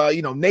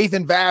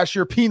 Nathan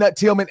Vasher, Peanut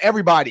Tillman,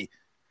 everybody.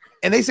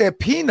 And they said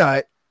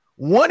Peanut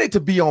wanted to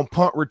be on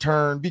punt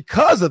return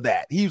because of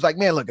that. He was like,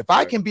 man, look, if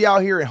I can be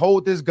out here and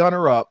hold this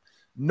gunner up,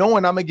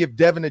 knowing I'm going to give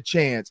Devin a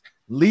chance,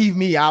 leave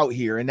me out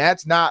here. And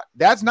that's not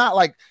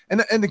like,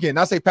 and again,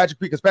 I say Patrick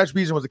Peterson, because Patrick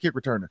Peterson was a kick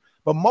returner,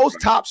 but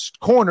most top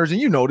corners, and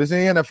this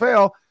in the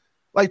NFL,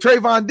 like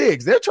Trayvon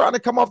Diggs, they're trying to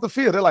come off the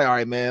field. They're like, all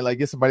right, man, like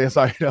get somebody else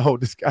out here to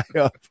hold this guy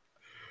up.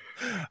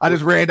 I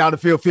just ran down the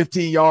field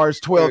 15 yards,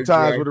 12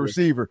 times with a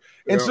receiver.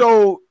 And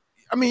so,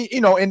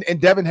 and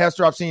Devin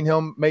Hester, I've seen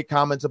him make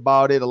comments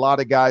about it. A lot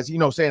of guys,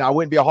 saying I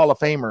wouldn't be a Hall of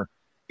Famer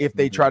if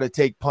they try to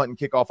take punt and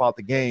kickoff out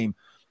the game.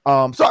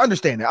 So I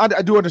understand that.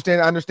 I do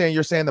understand. I understand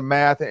you're saying the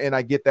math, and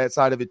I get that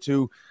side of it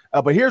too.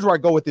 But here's where I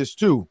go with this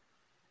too.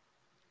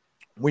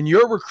 When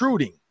you're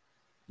recruiting,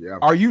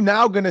 are you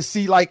now going to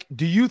see, like,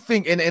 do you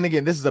think, and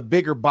again, this is a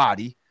bigger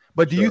body,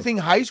 but do you think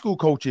high school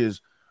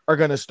coaches are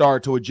going to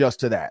start to adjust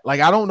to that? Like,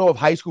 I don't know if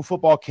high school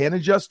football can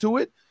adjust to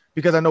it,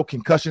 because I know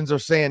concussions are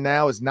saying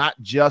now it's not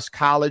just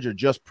college or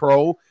just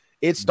pro.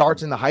 It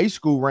starts in the high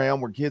school realm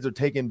where kids are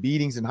taking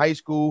beatings in high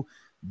school,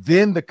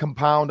 then the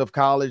compound of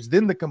college,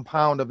 then the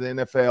compound of the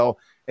NFL,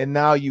 and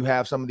now you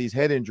have some of these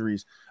head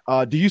injuries.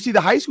 Do you see the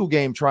high school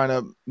game trying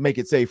to make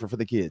it safer for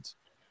the kids?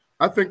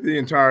 I think the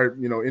entire,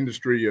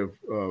 industry of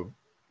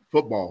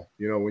football,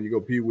 when you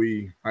go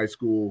peewee, high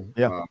school,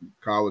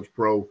 college,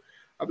 pro,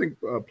 I think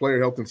player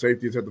health and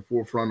safety is at the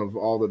forefront of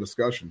all the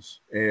discussions.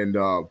 And,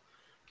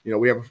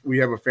 we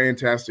have a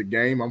fantastic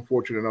game. I'm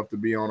fortunate enough to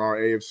be on our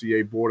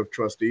AFCA board of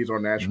trustees, our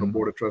national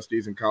board of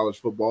trustees in college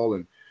football.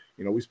 And,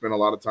 we spend a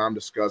lot of time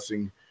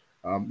discussing,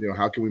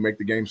 how can we make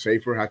the game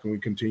safer? How can we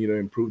continue to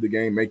improve the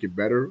game, make it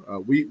better?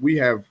 We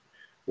have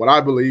what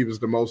I believe is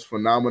the most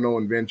phenomenal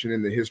invention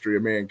in the history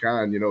of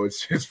mankind.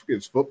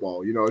 It's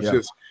football.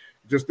 It's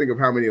just think of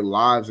how many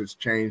lives it's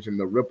changed and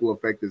the ripple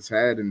effect it's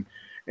had. And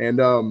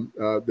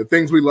the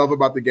things we love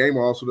about the game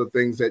are also the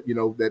things that,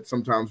 that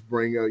sometimes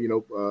bring,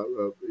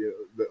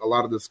 a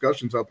lot of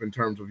discussions up in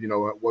terms of,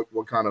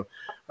 what kind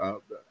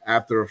of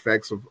after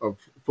effects of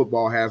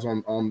football has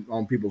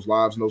on people's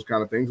lives and those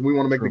kind of things. And we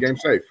want to make the game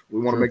safe.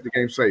 We want to make the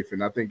game safe.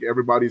 And I think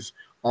everybody's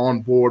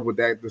on board with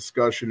that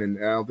discussion. And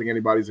I don't think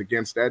anybody's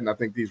against that. And I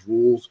think these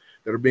rules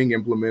that are being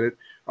implemented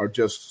are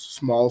just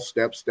small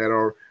steps that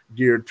are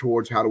geared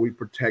towards how do we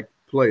protect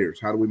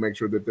players? How do we make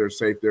sure that they're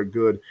safe, they're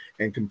good,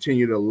 and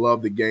continue to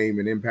love the game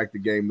and impact the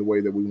game the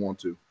way that we want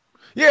to?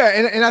 Yeah,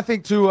 and I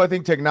think too, I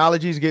think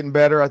technology is getting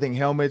better. I think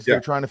helmets,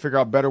 they're trying to figure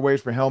out better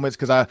ways for helmets,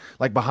 because I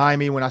like behind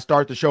me when I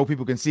start the show,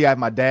 people can see I have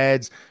my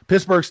dad's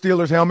Pittsburgh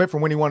Steelers helmet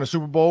from when he won a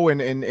Super Bowl,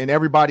 and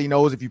everybody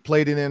knows if you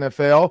played in the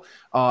NFL,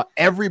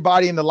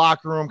 everybody in the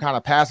locker room kind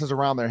of passes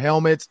around their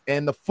helmets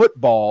and the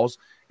footballs,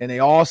 and they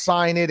all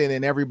sign it, and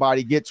then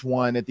everybody gets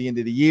one at the end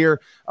of the year.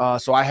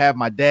 So I have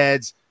my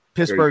dad's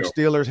Pittsburgh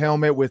Steelers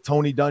helmet with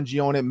Tony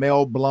Dungy on it,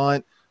 Mel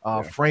Blount,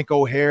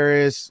 Franco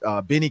Harris,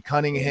 Benny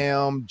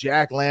Cunningham,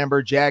 Jack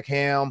Lambert, Jack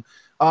Ham.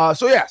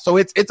 So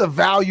it's a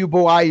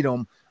valuable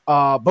item.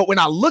 But when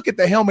I look at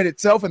the helmet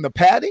itself and the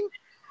padding,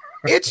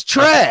 it's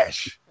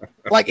trash.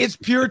 Like, it's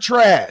pure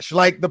trash.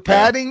 Like, the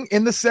padding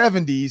in the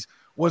 70s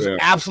was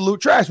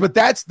absolute trash, but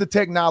that's the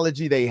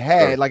technology they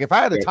had. Like, if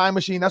I had a time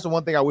machine, that's the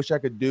one thing I wish I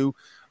could do,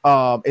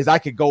 is I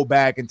could go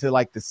back into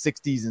like the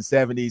 60s and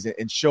 70s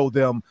and show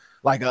them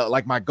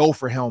like my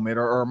Gopher helmet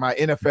or my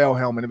NFL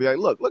helmet and be like,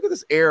 look at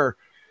this air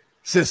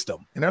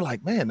system. And they're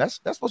like, man,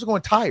 that's supposed to go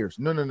in tires.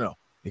 No.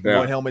 You can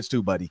go in helmets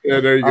too, buddy. Yeah,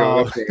 there you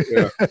go.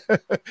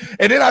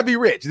 And then I'd be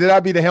rich. Then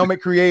I'd be the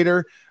helmet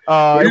creator.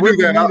 You do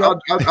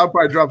that. I'll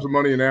probably drop some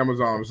money in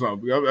Amazon or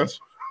something. That's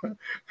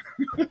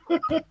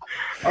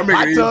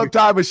hot tub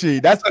time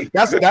machine. That's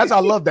I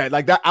love that.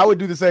 Like, that, I would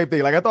do the same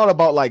thing. Like, I thought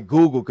about like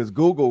Google, because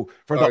Google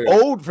for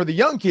the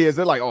young kids,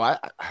 they're like, oh,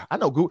 I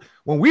know Google.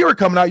 When we were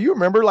coming out, you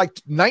remember like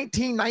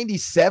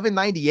 1997,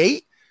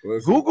 98.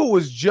 Google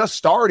was just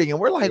starting, and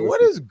we're like,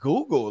 what is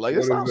Google? Like,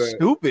 this sounds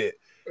stupid.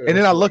 And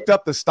then I looked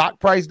up the stock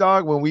price,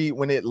 dog,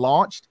 when it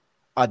launched,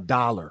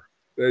 $1.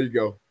 There you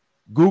go.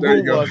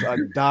 Google was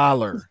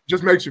 $1.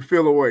 Just makes you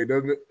feel away,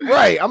 doesn't it?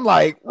 Right. I'm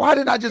like, why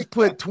didn't I just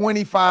put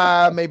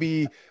 $25,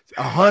 maybe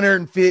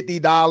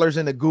 $150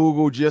 into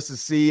Google just to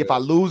see if I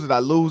lose it, I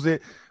lose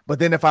it. But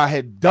then if I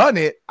had done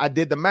it, I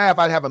did the math,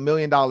 I'd have $1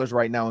 million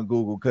right now in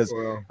Google, because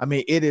I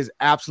mean, it is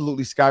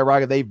absolutely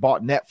skyrocketed. They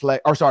bought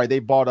they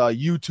bought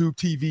YouTube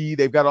TV.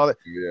 They've got all that.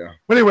 Yeah.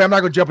 But anyway, I'm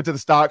not going to jump into the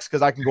stocks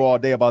because I can go all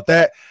day about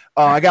that.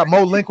 I got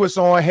Mo Linguist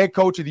on, head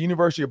coach at the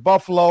University of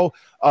Buffalo,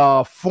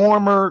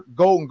 former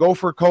Golden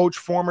Gopher coach,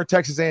 former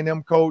Texas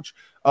A&M coach,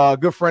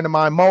 good friend of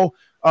mine. Mo,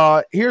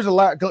 here's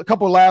a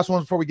couple of last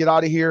ones before we get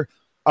out of here.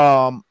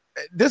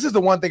 This is the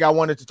one thing I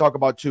wanted to talk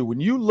about too. When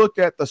you look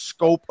at the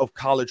scope of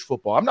college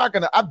football,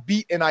 I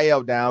beat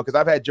NIL down because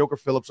I've had Joker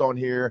Phillips on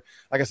here.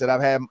 Like I said,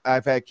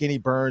 I've had Kenny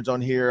Burns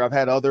on here. I've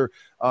had other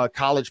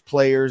college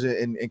players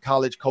and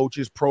college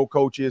coaches, pro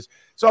coaches.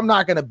 So I'm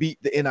not going to beat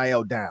the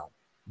NIL down.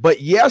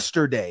 But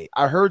yesterday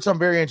I heard something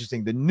very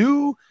interesting. The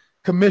new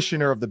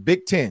commissioner of the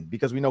Big Ten,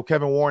 because we know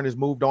Kevin Warren has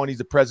moved on, he's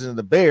the president of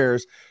the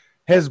Bears,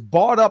 has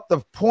brought up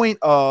the point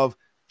of,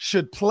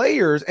 should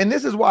players, and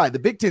this is why the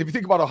Big Ten, if you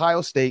think about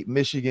Ohio State,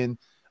 Michigan,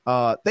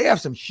 they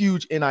have some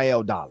huge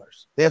NIL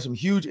dollars. They have some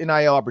huge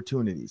NIL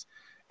opportunities.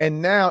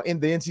 And now in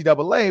the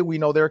NCAA, we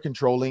know they're a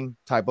controlling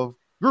type of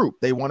group.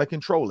 They want to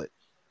control it.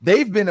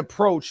 They've been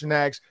approached and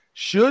asked,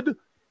 should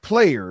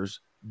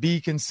players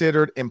be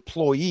considered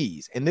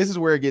employees? And this is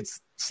where it gets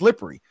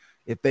slippery.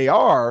 If they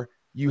are,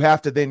 you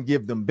have to then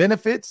give them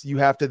benefits. You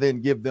have to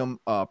then give them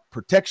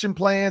protection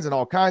plans and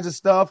all kinds of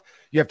stuff.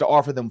 You have to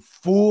offer them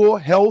full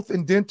health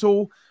and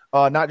dental,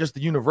 not just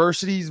the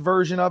university's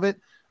version of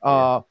it,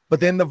 but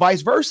then the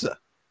vice versa.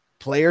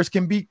 Players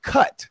can be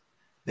cut.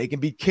 They can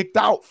be kicked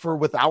out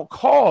without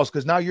cause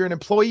because now you're an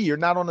employee. You're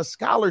not on a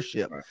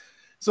scholarship. Right.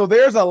 So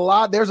there's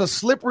a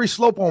slippery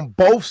slope on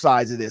both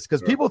sides of this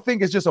because people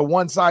think it's just a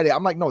one-sided.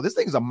 I'm like, no, this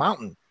thing is a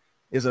mountain.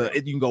 You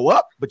can go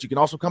up, but you can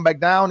also come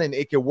back down, and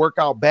it can work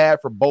out bad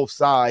for both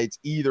sides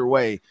either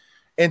way.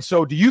 And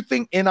so do you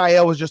think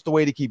NIL is just the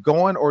way to keep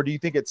going, or do you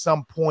think at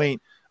some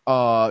point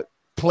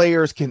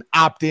players can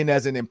opt in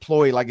as an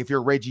employee? Like if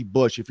you're Reggie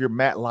Bush, if you're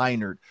Matt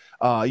Leinart,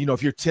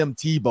 if you're Tim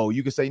Tebow,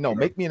 you can say, no,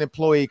 make me an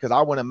employee because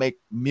I want to make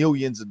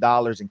millions of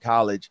dollars in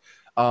college.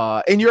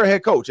 And you're a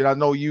head coach, and I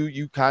know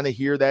you kind of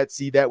hear that,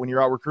 see that when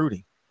you're out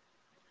recruiting.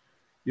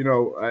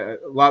 A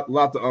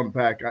lot to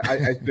unpack.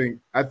 I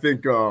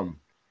think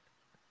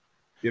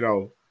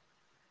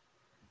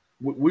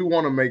we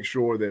want to make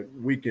sure that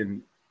we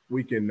can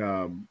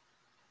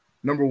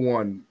number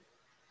one,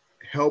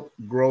 help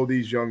grow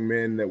these young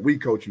men that we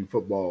coach in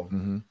football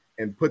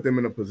and put them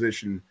in a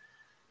position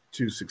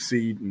to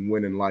succeed and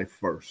win in life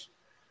first.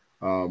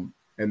 And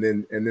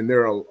then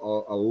there are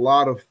a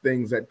lot of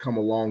things that come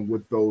along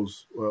with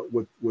those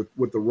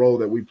with the role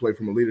that we play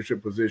from a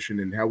leadership position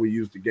and how we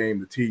use the game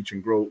to teach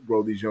and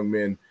grow these young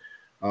men.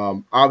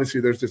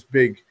 Obviously, there's this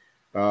big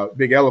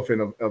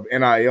elephant of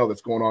NIL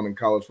that's going on in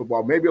college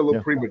football. Maybe a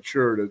little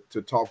premature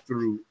to talk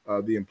through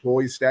the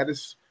employee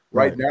status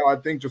right now, I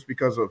think, just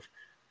because of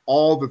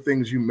all the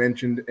things you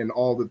mentioned and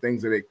all the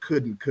things that it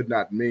could and could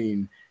not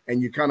mean. And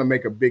you kind of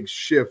make a big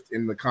shift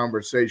in the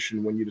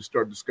conversation when you just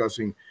start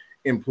discussing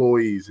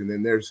employees. And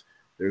then there's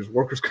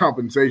workers'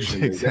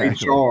 compensation, there's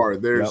HR,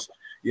 there's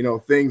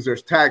things,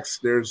 there's tax,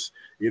 there's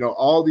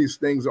all these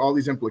things, all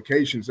these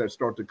implications that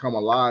start to come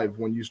alive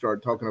when you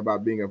start talking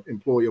about being an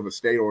employee of a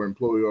state or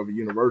employee of a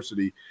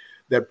university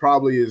that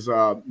probably is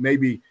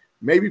maybe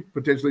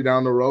potentially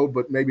down the road,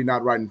 but maybe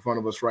not right in front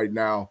of us right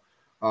now.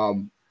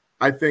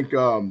 I think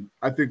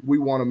we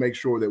want to make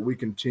sure that we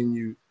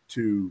continue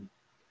to,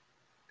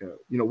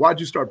 why'd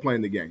you start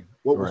playing the game?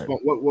 What was fun?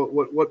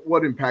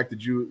 What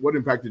impacted you? What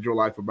impacted your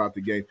life about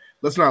the game?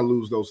 Let's not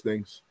lose those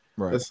things.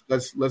 Right.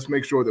 Let's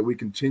make sure that we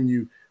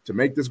continue to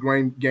make this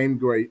game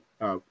great.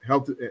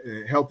 Health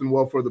and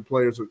welfare of the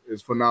players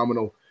is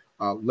phenomenal.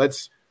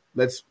 Let's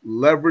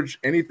leverage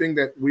anything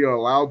that we are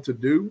allowed to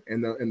do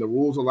and the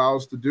rules allow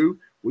us to do.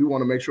 We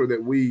want to make sure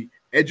that we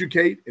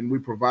educate and we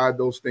provide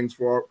those things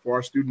for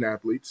our student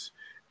athletes.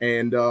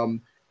 And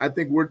I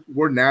think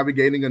we're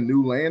navigating a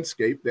new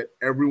landscape that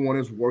everyone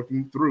is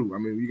working through. I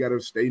mean, you got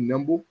to stay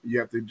nimble. You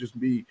have to just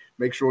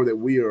make sure that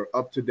we are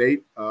up to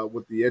date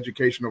with the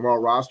education of our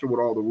roster, what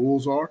all the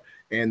rules are.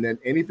 And then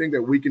anything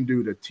that we can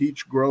do to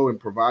teach, grow, and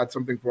provide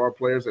something for our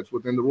players that's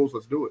within the rules,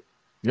 let's do it.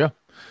 Yeah.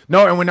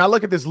 No, and when I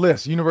look at this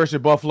list, University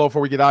of Buffalo,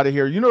 before we get out of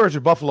here, University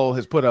of Buffalo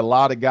has put a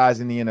lot of guys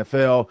in the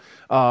NFL.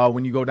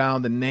 When you go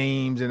down the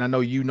names, and I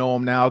know you know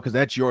them now because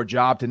that's your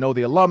job to know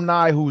the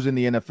alumni, who's in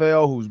the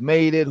NFL, who's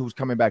made it, who's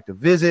coming back to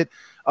visit.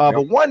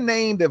 But one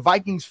name that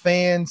Vikings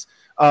fans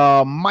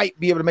might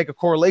be able to make a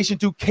correlation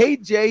to,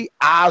 KJ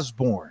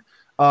Osborn.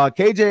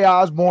 KJ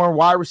Osborn,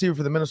 wide receiver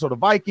for the Minnesota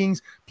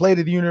Vikings, played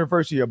at the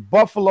University of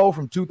Buffalo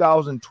from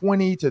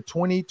 2020 to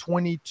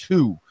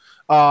 2022.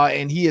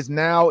 And he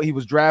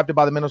was drafted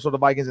by the Minnesota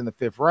Vikings in the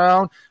 5th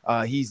round.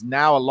 He's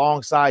now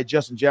alongside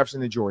Justin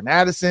Jefferson and Jordan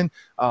Addison.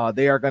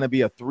 They are going to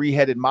be a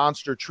 3-headed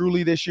monster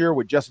truly this year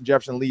with Justin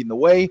Jefferson leading the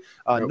way.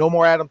 No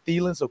more Adam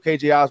Thielen, so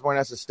KJ Osborn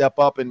has to step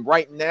up and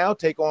right now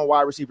take on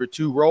wide receiver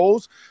 2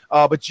 roles.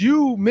 But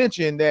you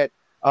mentioned that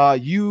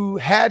you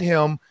had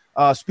him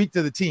speak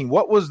to the team.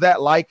 What was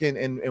that like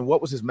and what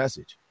was his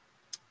message?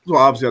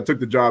 Well, obviously I took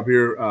the job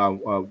here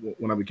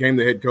when I became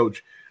the head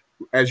coach.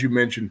 As you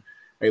mentioned,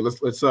 hey,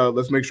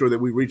 let's make sure that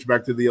we reach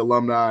back to the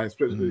alumni,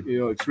 especially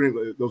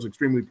those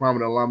extremely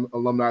prominent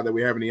alumni that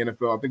we have in the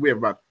NFL. I think we have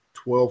about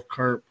 12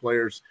 current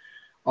players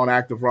on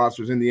active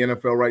rosters in the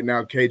NFL right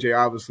now. KJ,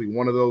 obviously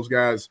one of those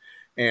guys,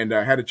 and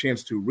had a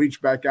chance to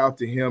reach back out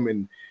to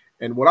him.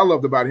 And what I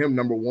loved about him,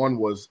 number one,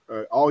 was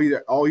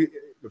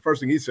the first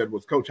thing he said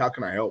was, "Coach, how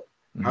can I help?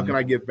 How can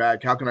I give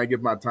back? How can I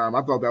give my time?"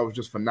 I thought that was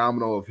just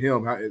phenomenal of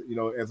him,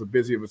 as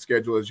busy of a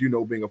schedule as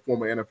being a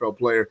former NFL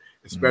player,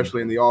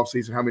 especially in the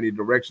offseason, how many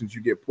directions you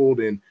get pulled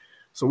in.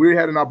 So we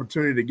had an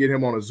opportunity to get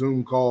him on a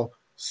Zoom call,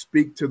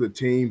 speak to the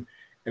team,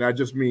 and I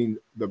just mean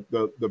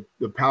the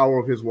power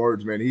of his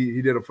words, man. He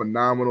did a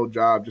phenomenal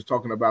job just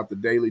talking about the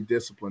daily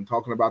discipline,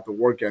 talking about the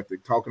work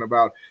ethic, talking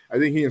about – I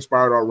think he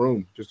inspired our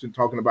room just in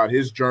talking about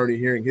his journey,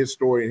 hearing his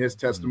story and his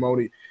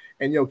testimony.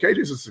 And,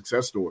 KJ's a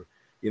success story.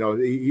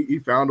 He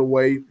found a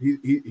way.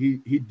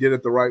 He did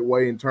it the right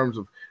way in terms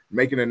of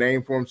making a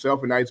name for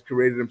himself, and now he's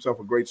created himself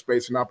a great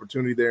space and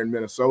opportunity there in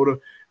Minnesota.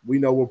 We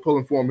know we're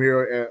pulling for him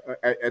here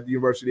at the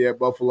University at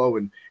Buffalo,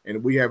 and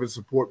we have his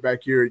support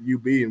back here at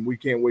UB, and we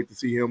can't wait to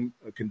see him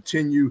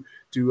continue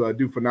to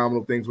do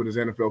phenomenal things with his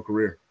NFL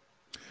career.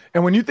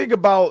 And when you think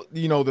about,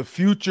 the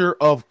future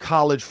of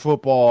college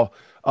football,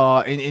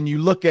 and you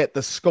look at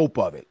the scope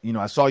of it,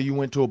 I saw you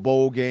went to a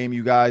bowl game,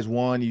 you guys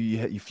won,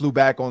 you flew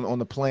back on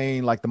the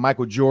plane like the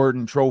Michael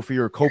Jordan trophy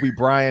or Kobe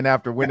Bryant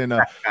after winning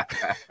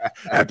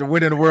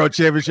the world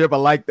championship. I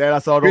like that. I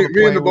saw it on the plane.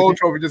 Me and the bowl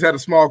trophy just had a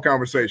small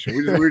conversation.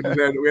 We had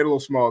a little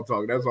small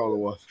talk. That's all it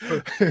was.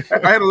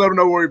 I had to let him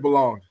know where he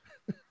belonged.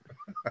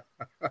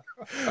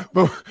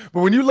 But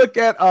when you look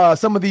at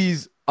some of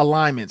these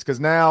alignments, because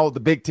now the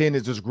Big Ten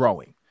is just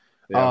growing.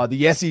 Yeah.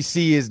 The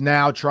SEC is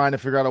now trying to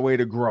figure out a way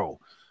to grow.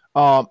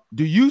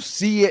 Do you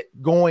see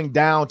it going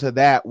down to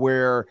that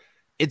where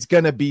it's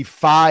going to be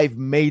 5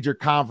 major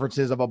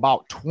conferences of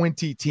about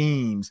 20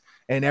 teams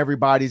and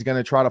everybody's going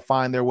to try to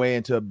find their way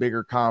into a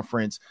bigger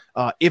conference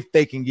if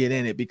they can get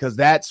in it? Because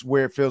that's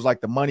where it feels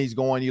like the money's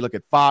going. You look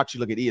at Fox, you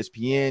look at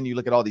ESPN, you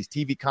look at all these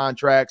TV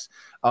contracts.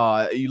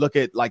 You look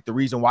at like the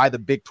reason why the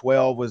Big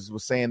 12 was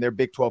saying their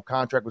Big 12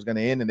 contract was going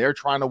to end, and they're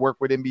trying to work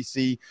with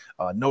NBC.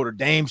 Notre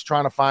Dame's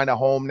trying to find a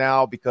home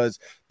now because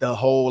the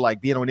whole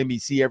like being on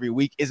NBC every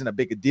week isn't a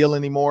big a deal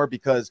anymore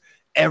because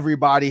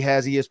everybody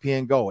has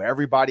ESPN Go.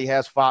 Everybody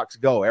has Fox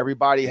Go.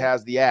 Everybody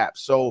has the app.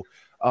 So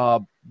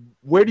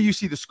where do you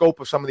see the scope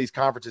of some of these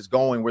conferences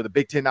going where the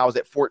Big Ten now is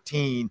at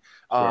 14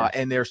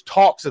 and there's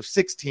talks of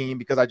 16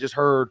 because I just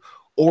heard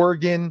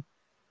Oregon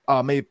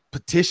may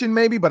petition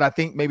maybe, but I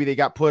think maybe they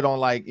got put on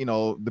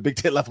the Big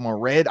Ten left them on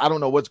red. I don't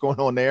know what's going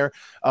on there,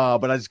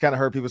 but I just kind of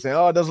heard people saying,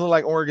 it doesn't look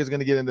like Oregon's going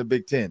to get into the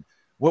Big Ten.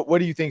 What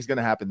do you think is going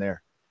to happen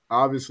there?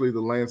 Obviously,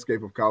 the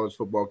landscape of college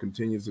football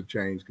continues to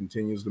change,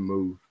 continues to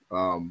move.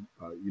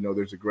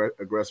 There's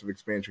aggressive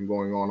expansion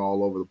going on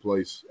all over the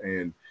place.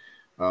 And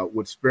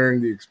with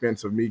sparing the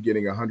expense of me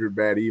getting 100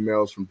 bad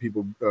emails from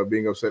people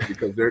being upset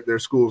because their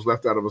school's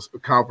left out of a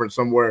conference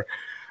somewhere,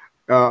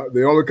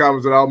 the only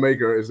comments that I'll make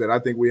is that I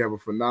think we have a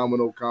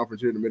phenomenal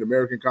conference here in the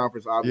Mid-American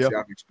Conference. Obviously,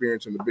 I've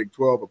experienced in the Big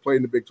 12. I've played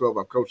in the Big 12.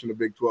 I've coached in the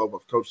Big 12.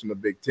 I've coached in the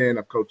Big 10.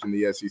 I've coached in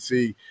the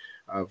SEC.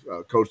 I've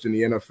coached in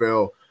the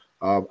NFL.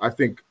 I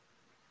think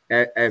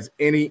as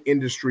any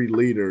industry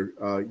leader,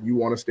 you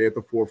want to stay at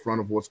the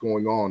forefront of what's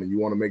going on, and you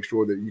want to make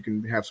sure that you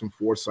can have some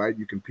foresight.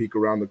 You can peek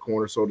around the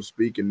corner, so to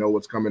speak, and know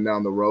what's coming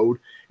down the road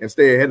and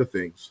stay ahead of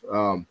things.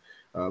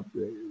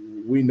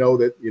 We know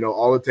that,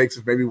 all it takes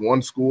is maybe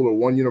one school or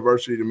one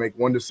university to make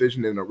one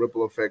decision, and a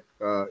ripple effect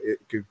it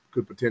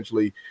could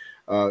potentially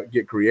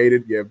get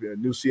created. You have a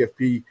new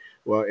CFP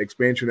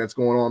expansion that's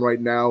going on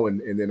right now,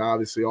 and then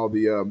obviously all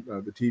the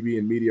TV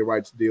and media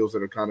rights deals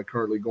that are kind of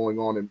currently going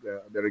on and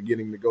that are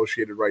getting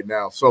negotiated right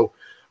now. So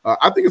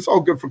I think it's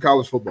all good for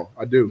college football.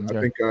 I do.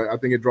 Okay. I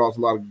think it draws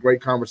a lot of great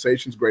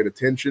conversations, great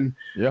attention.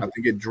 Yeah. I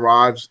think it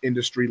drives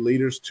industry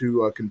leaders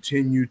to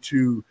continue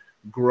to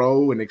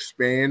grow and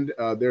expand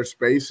their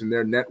space and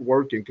their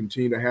network, and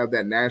continue to have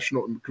that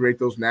create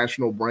those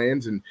national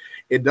brands. And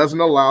it doesn't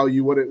allow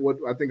you what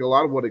I think a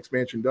lot of what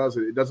expansion does.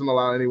 It doesn't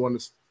allow anyone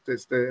to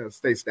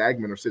stay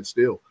stagnant or sit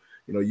still.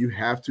 You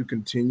have to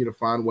continue to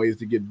find ways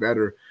to get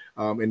better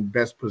and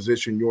best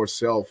position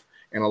yourself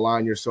and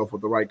align yourself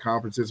with the right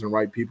conferences and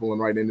right people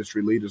and right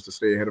industry leaders to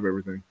stay ahead of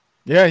everything.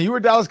 Yeah, you were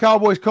Dallas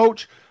Cowboys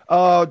coach.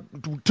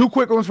 Two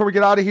quick ones before we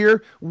get out of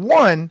here.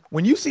 One,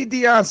 when you see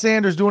Deion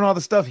Sanders doing all the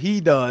stuff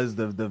he does,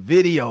 the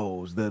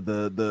videos,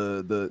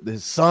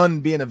 his son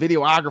being a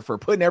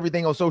videographer, putting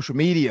everything on social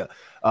media,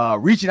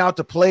 reaching out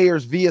to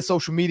players via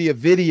social media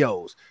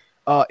videos.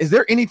 Is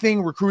there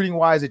anything recruiting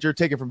wise that you're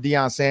taking from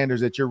Deion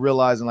Sanders that you're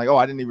realizing like, oh,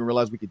 I didn't even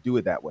realize we could do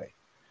it that way?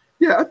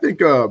 Yeah, I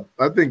think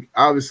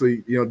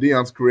obviously,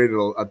 Deion's created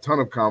a ton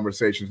of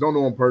conversations. Don't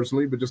know him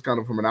personally, but just kind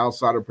of from an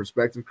outsider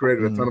perspective,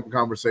 created a ton of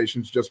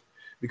conversations just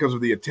because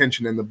of the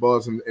attention and the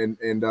buzz and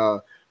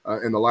the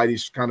light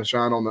he's kind of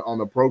shine on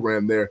the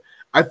program there.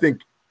 I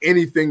think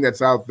anything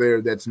that's out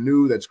there that's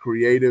new, that's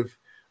creative,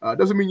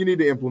 doesn't mean you need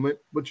to implement,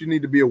 but you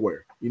need to be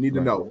aware. You need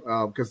to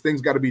know because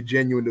things got to be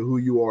genuine to who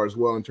you are as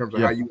well in terms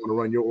of how you want to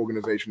run your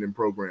organization and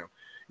program.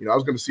 I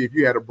was going to see if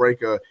you had a break,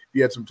 if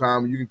you had some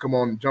time, you can come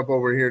on and jump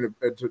over here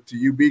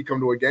to UB,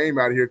 come to a game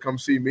out here, come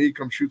see me,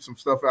 come shoot some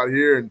stuff out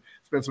here and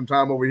spend some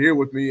time over here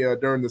with me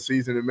during the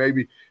season, and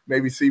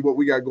maybe see what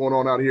we got going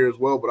on out here as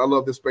well. But I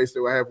love this space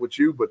that I have with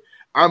you. But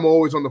I'm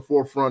always on the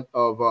forefront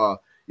of,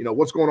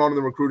 what's going on in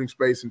the recruiting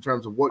space in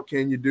terms of what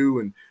can you do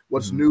and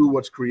what's new,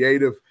 what's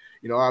creative.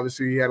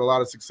 Obviously he had a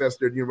lot of success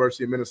there at the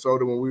University of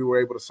Minnesota when we were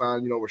able to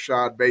sign,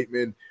 Rashad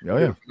Bateman, did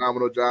a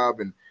phenomenal job,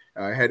 and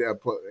had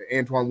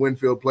Antoine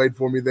Winfield played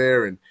for me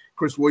there, and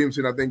Chris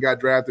Williamson, I think, got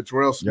drafted.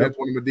 Terrell Smith,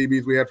 one of the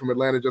DBs we had from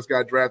Atlanta, just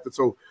got drafted.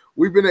 So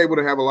we've been able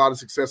to have a lot of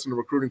success in the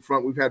recruiting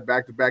front. We've had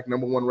back-to-back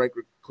number one ranked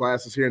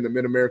classes here in the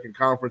Mid-American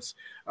Conference,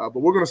 but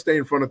we're going to stay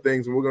in front of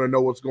things, and we're going to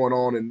know what's going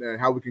on and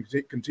how we can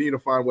continue to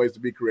find ways to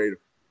be creative.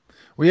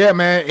 Well, yeah,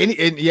 man.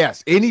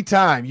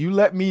 Anytime you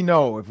let me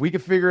know if we can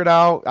figure it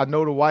out. I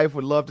know the wife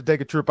would love to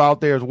take a trip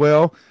out there as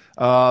well.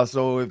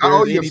 So if I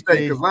owe you a steak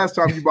because last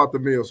time you bought the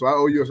meal, so I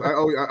owe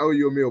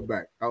you a meal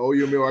back. I owe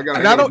you a meal.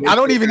 I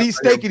don't even eat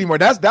steak anymore.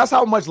 That's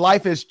how much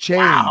life has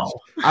changed. Wow.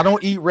 I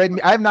don't eat red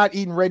meat. I have not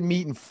eaten red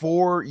meat in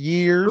 4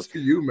 years. Good for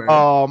you, man.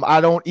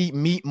 I don't eat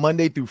meat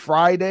Monday through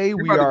Friday.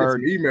 You're about to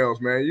get some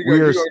emails, man. You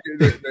got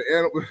the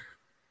animal.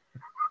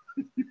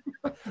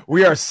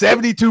 We are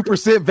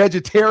 72%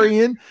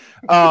 vegetarian.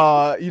 We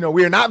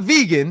are not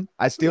vegan.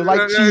 I still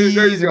like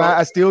cheese, and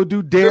I still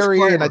do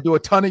dairy, and I do a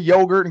ton of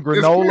yogurt and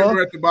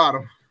granola. At the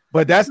bottom.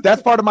 But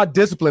that's part of my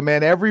discipline,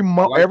 man. Every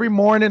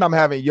morning I'm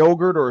having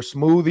yogurt or a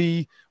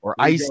smoothie or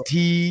iced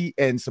tea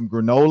and some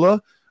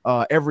granola.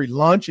 Every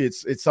lunch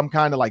it's some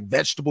kind of like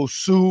vegetable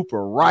soup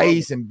or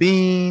rice and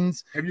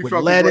beans. Have you with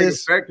felt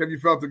lettuce. the great effect? Have you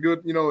felt the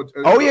good,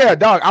 Oh yeah,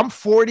 dog. I'm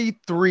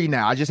 43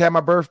 now. I just had my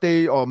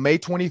birthday on May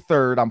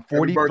 23rd. I'm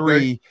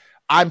 43.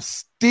 I'm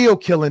still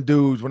killing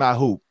dudes when I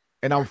hoop,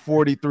 and I'm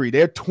 43.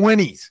 They're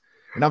 20s.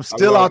 And I'm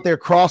still out there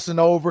crossing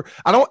over.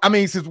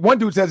 Since one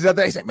dude said the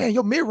other day, he said, man,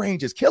 your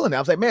mid-range is killing it. I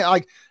was like,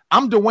 man,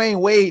 I'm Dwayne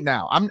Wade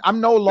now. I'm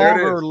no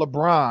longer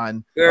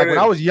LeBron. When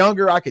I was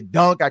younger, I could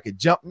dunk, I could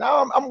jump.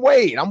 Now I'm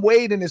Wade. I'm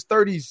Wade in his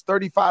 30s,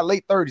 35,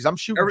 late 30s. I'm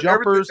shooting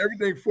jumpers.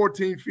 Everything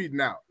 14 feet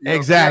now.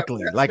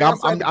 Exactly.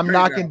 I'm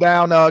knocking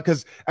down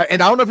because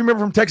and I don't know if you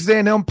remember from Texas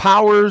A&M,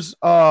 Powers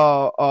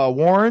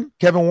Warren,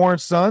 Kevin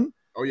Warren's son.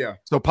 Oh, yeah.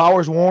 So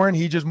Powers Warren,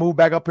 he just moved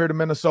back up here to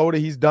Minnesota.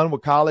 He's done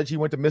with college. He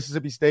went to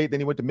Mississippi State. Then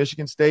he went to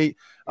Michigan State.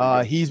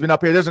 He's been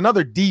up here. There's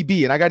another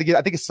DB, and I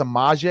think it's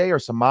Samaj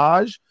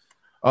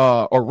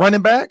or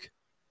running back.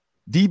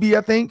 DB,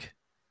 I think.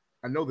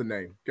 I know the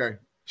name. Okay.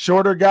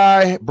 Shorter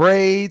guy,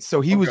 braids. So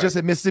he was just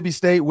at Mississippi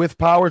State with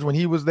Powers when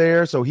he was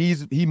there. So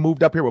he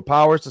moved up here with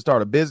Powers to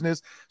start a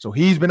business. So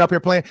he's been up here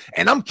playing.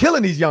 And I'm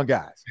killing these young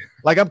guys.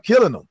 I'm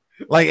killing them.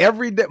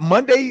 Every day,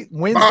 Monday,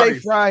 Wednesday,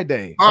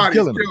 Friday, I'm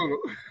killing them.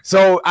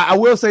 So I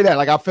will say that,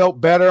 I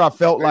felt better. I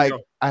felt like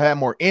I had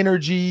more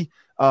energy.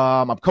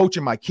 I'm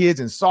coaching my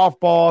kids in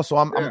softball. So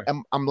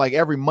I'm like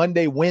every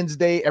Monday,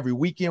 Wednesday, every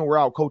weekend, we're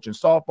out coaching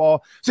softball.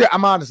 So yeah,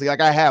 I'm honestly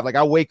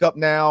I wake up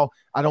now.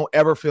 I don't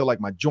ever feel like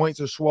my joints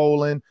are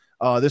swollen.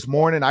 This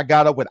morning I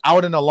got up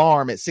without an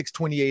alarm at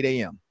 6:28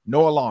 a.m.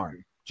 No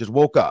alarm. Just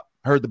woke up,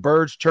 heard the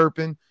birds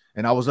chirping,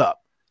 and I was up.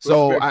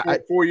 So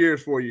 4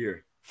 years for you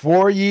here.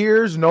 4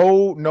 years,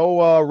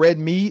 no red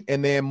meat,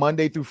 and then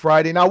Monday through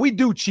Friday. Now we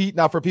do cheat.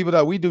 Now for people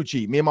that we do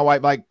cheat, me and my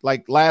wife,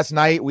 like last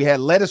night we had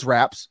lettuce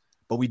wraps,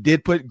 but we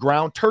did put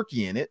ground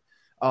turkey in it.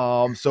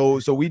 So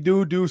we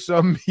do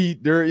some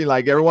meat dirty.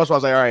 Like every once in a while, I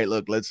was like, all right,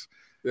 look, let's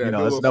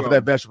that's enough of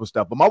that vegetable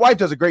stuff. But my wife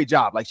does a great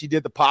job. Like she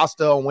did the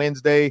pasta on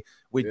Wednesday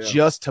with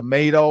just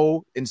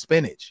tomato and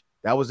spinach.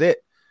 That was it.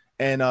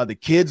 And the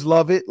kids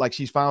love it. Like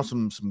she's found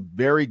some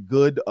very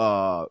good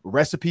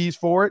recipes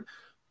for it.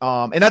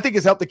 And I think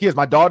it's helped the kids.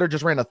 My daughter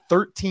just ran a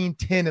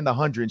 13:10 in the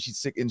 100, and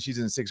she's in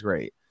 6th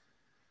grade.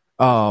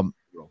 And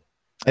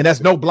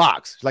that's no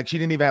blocks. Like she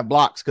didn't even have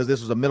blocks because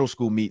this was a middle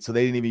school meet, so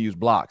they didn't even use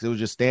blocks. It was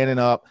just standing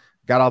up,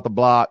 got out the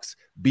blocks,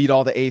 beat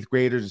all the 8th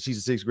graders, and she's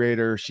a 6th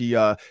grader. She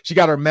got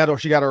her medal.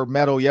 She got her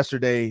medal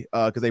yesterday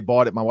because they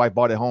bought it. My wife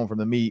bought it home from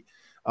the meet,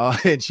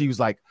 and she was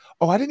like,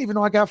 "Oh, I didn't even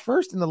know I got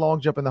first in the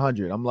long jump in the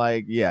 100." I'm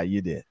like, "Yeah,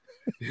 you did."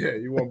 Yeah,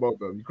 you won both of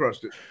them. You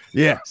crushed it.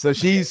 Yeah. So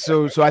she's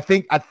so I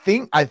think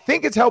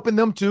it's helping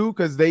them too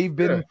because they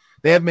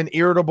have been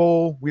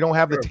irritable. We don't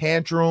have the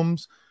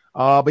tantrums.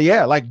 But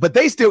yeah, but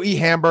they still eat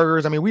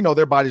hamburgers. I mean, we know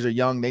their bodies are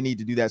young. They need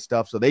to do that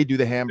stuff. So they do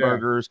the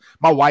hamburgers. Yeah.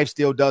 My wife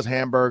still does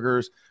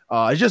hamburgers.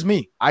 It's just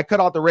me. I cut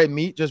out the red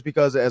meat just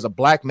because as a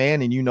black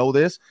man, and you know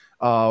this,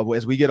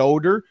 as we get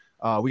older,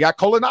 we got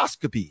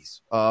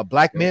colonoscopies.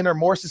 Black men are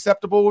more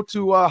susceptible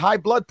to high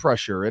blood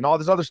pressure and all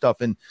this other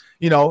stuff. And,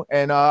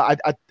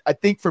 I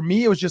think for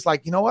me, it was just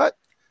like, you know what?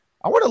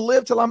 I want to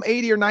live till I'm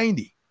 80 or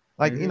 90.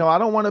 Like, I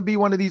don't want to be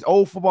one of these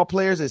old football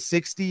players at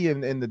 60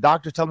 and the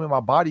doctor telling me my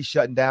body's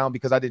shutting down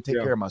because I didn't take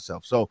care of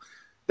myself. So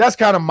that's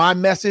kind of my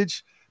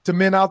message to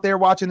men out there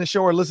watching the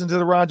show or listening to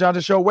the Ron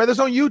Johnson Show, whether it's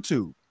on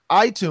YouTube,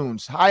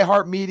 iTunes,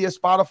 iHeartMedia,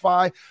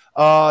 Spotify.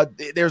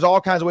 There's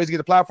all kinds of ways to get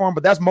the platform,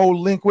 but that's Mo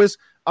Linguist.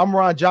 I'm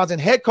Ron Johnson,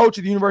 head coach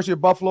at the University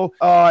of Buffalo,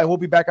 and we'll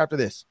be back after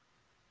this.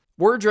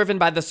 We're driven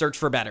by the search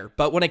for better,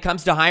 but when it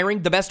comes to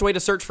hiring, the best way to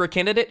search for a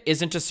candidate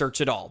isn't to search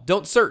at all.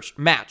 Don't search,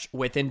 match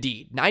with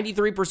Indeed.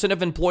 93%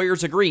 of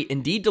employers agree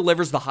Indeed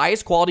delivers the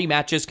highest quality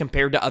matches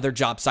compared to other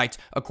job sites,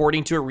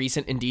 according to a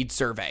recent Indeed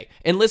survey.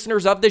 And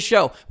listeners of this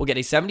show will get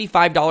a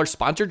 $75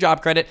 sponsored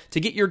job credit to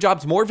get your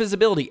jobs more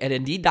visibility at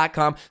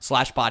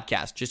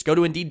Indeed.com/podcast. Just go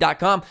to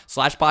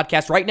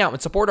Indeed.com/podcast right now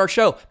and support our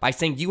show by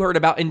saying you heard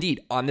about Indeed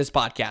on this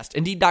podcast.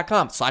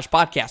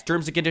 Indeed.com/podcast.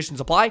 Terms and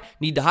conditions apply.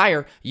 Need to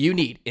hire? You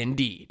need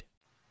Indeed.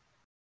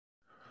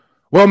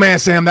 Well, man,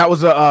 Sam, that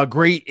was a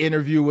great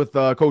interview with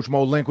Coach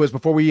Mo Linguist.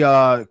 Before we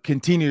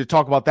continue to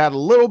talk about that a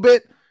little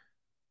bit,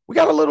 we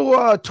got a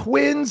little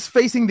Twins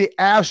facing the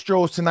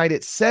Astros tonight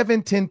at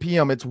 7:10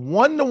 p.m. It's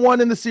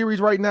 1-1 in the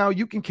series right now.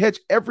 You can catch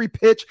every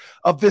pitch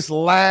of this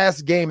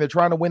last game. They're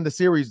trying to win the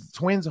series. The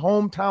Twins'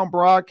 hometown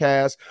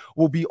broadcast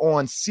will be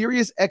on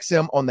Sirius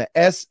XM on the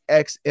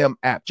SXM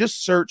app.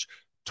 Just search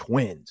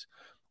Twins.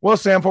 Well,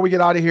 Sam, before we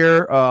get out of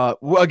here,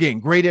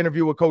 again, great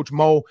interview with Coach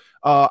Mo.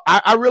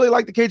 I really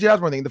like the KJ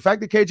Osborn thing. The fact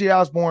that KJ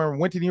Osborn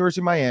went to the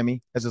University of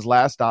Miami as his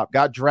last stop,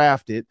 got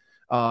drafted,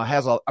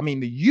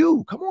 the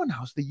U. Come on now,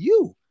 it's the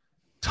U.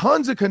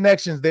 Tons of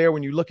connections there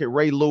when you look at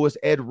Ray Lewis,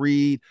 Ed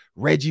Reed,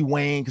 Reggie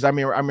Wayne. Because I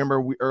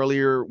remember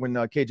earlier when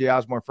KJ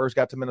Osborn first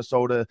got to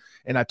Minnesota,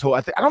 and I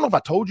don't know if I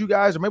told you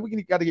guys, or maybe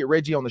we got to get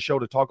Reggie on the show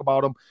to talk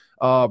about him.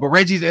 But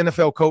Reggie's an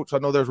NFL coach, so I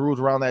know there's rules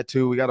around that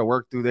too. We got to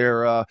work through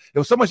there. It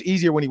was so much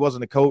easier when he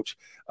wasn't a coach.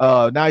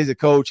 Now he's a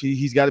coach.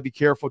 He's got to be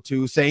careful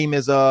too. Same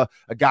as a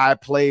guy I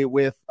played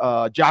with,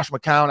 Josh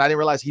McCown. I didn't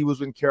realize he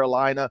was in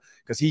Carolina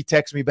because he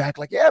texted me back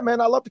like, "Yeah,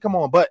 man, I'd love to come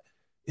on, but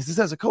is this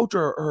as a coach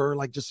or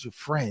like just a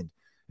friend?"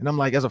 And I'm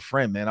like, as a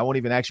friend, man, I won't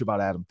even ask you about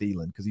Adam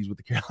Thielen because he's with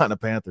the Carolina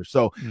Panthers.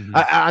 So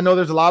I know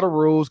there's a lot of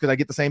rules because I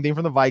get the same thing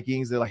from the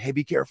Vikings. They're like, hey,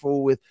 be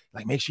careful with,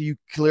 like, make sure you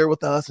clear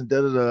with us and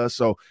da-da-da.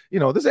 So,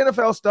 this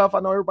NFL stuff, I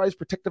know everybody's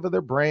protective of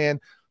their brand,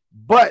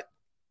 but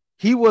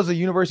he was a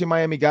University of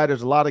Miami guy.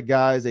 There's a lot of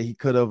guys that he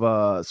could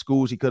have,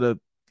 schools he could have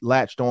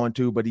latched on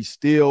to, but he's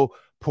still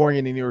pouring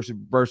in the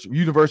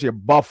University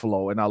of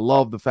Buffalo. And I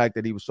love the fact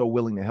that he was so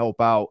willing to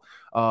help out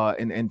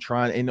and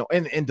trying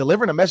and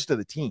delivering a message to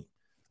the team.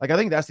 Like, I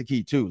think that's the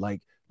key too.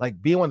 Like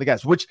being one of the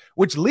guys, which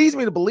leads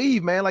me to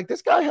believe, man, like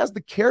this guy has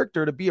the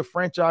character to be a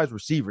franchise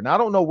receiver. Now, I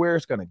don't know where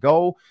it's going to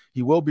go.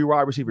 He will be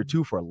wide receiver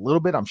 2 for a little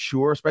bit, I'm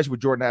sure, especially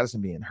with Jordan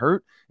Addison being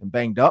hurt and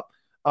banged up.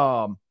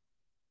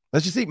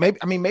 Let's just see.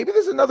 Maybe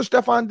there's another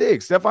Stephon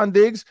Diggs. Stephon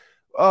Diggs,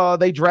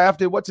 they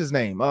drafted, what's his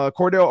name? Not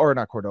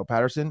Cordell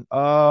Patterson.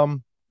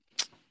 The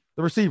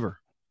receiver.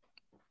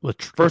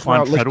 First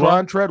round,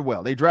 Laquan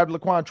Treadwell. They drafted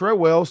Laquan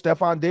Treadwell.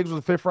 Stephon Diggs was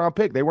a 5th round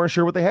pick. They weren't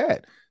sure what they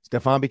had.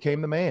 Stephon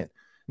became the man.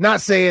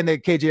 Not saying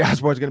that KJ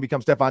Osborn is going to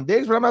become Stephon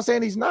Diggs, but I'm not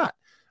saying he's not.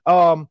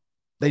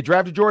 They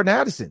drafted Jordan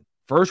Addison,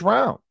 1st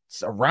round.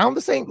 It's around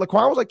the same.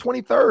 Laquan was like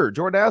 23rd.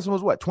 Jordan Addison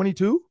was what,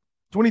 22,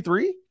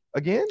 23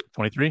 again?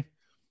 23.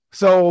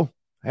 So,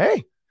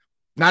 hey,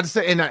 not to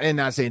say, and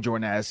not saying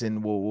Jordan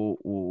Addison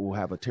will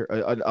have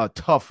a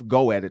tough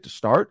go at it to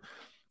start.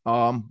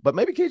 But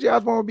maybe KJ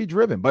Osborn will be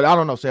driven. But I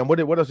don't know, Sam. What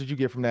else did you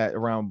get from that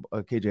around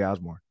KJ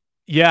Osborn?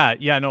 Yeah,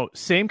 no,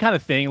 same kind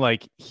of thing.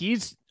 Like,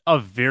 he's a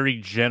very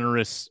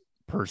generous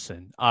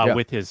person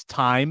with his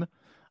time.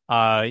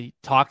 He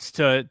talks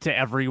to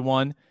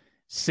everyone.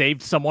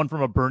 Saved someone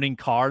from a burning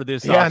car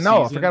this Yeah, no,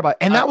 I season. forgot about it.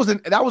 And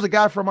that was a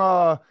guy from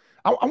I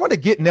want to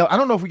get I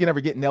don't know if we can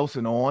ever get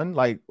Nelson on.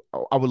 Like,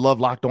 I would love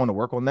Locked On to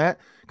work on that,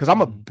 because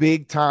I'm a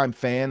big time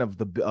fan of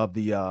the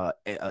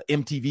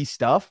MTV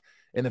stuff,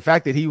 and the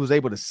fact that he was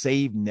able to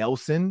save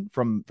Nelson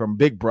from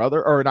Big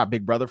Brother, or not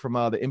Big Brother, from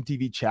the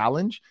MTV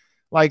Challenge.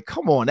 Like,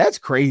 come on, that's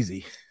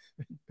crazy.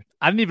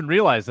 I didn't even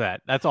realize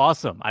that. That's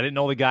awesome. I didn't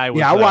know the guy was.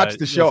 Yeah, I watched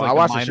the show. Like I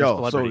watched the show.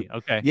 Celebrity. So,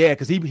 okay. Yeah,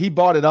 because he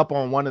brought it up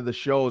on one of the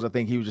shows. I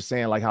think he was just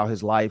saying like how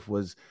his life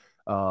was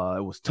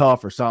it was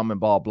tough or something and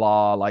blah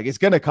blah. Like, it's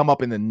gonna come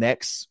up in the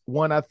next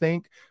one, I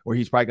think, where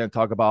he's probably gonna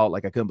talk about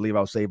like, I couldn't believe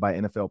I was saved by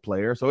an NFL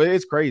player. So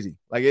it's crazy.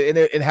 Like,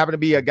 it happened to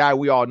be a guy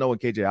we all know in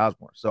KJ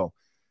Osborn. So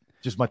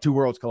just my two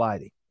worlds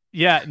colliding.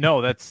 Yeah,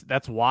 no,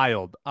 that's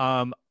wild.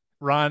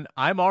 Ron,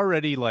 I'm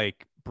already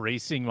like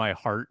bracing my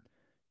heart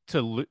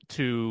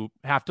to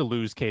have to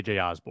lose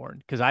KJ Osborn,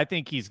 because I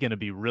think he's going to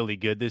be really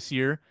good this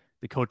year.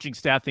 The coaching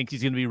staff thinks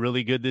he's going to be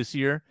really good this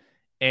year,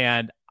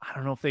 and I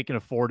don't know if they can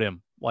afford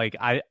him. Like,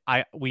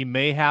 we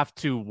may have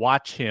to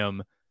watch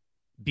him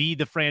be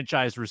the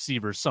franchise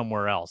receiver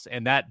somewhere else,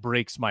 and that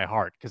breaks my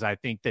heart, because I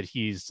think that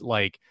he's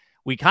like,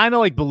 we kind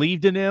of like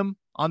believed in him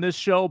on this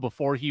show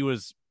before he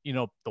was,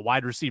 the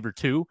wide receiver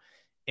too.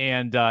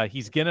 And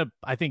he's going to,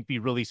 I think, be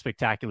really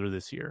spectacular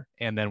this year.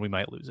 And then we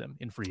might lose him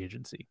in free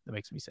agency. That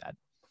makes me sad.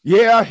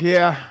 Yeah.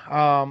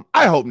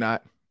 I hope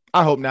not.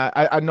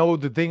 I know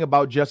the thing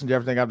about Justin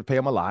Jefferson, I have to pay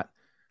him a lot.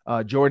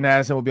 Jordan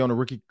Addison will be on a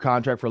rookie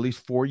contract for at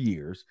least 4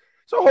 years.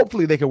 So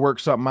hopefully they can work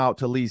something out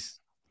to at least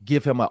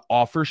give him an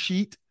offer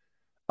sheet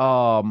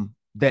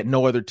that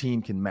no other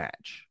team can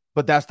match.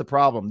 But that's the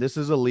problem. This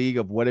is a league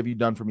of what have you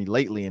done for me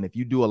lately? And if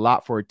you do a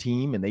lot for a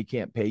team and they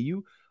can't pay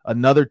you,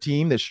 another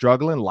team that's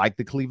struggling, like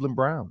the Cleveland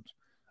Browns,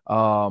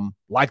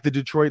 like the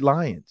Detroit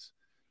Lions,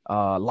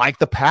 like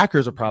the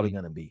Packers are probably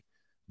going to be.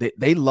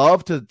 They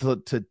love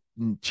to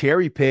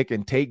cherry pick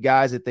and take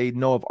guys that they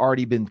know have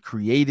already been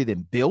created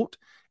and built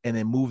and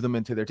then move them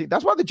into their team.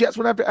 That's why the Jets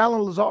went after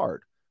Alan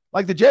Lazard.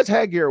 Like, the Jets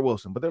had Garrett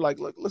Wilson, but they're like,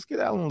 look, let's get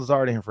Alan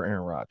Lazard in here for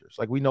Aaron Rodgers.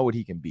 Like, we know what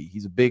he can be.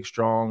 He's a big,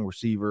 strong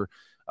receiver.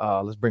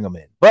 Let's bring him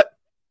in. But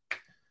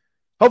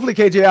hopefully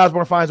KJ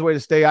Osborn finds a way to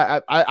stay.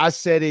 I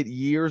said it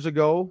years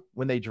ago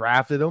when they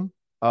drafted him.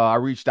 I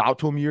reached out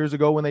to him years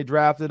ago when they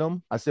drafted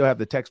him. I still have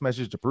the text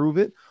message to prove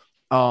it.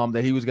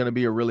 That he was going to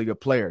be a really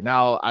good player.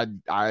 Now,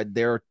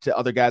 there are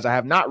other guys I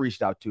have not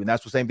reached out to, and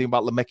that's the same thing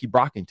about LeMekhi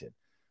Brockington.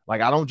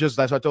 Like, that's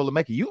what I told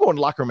LeMekhi. You go in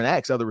the locker room and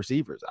ask other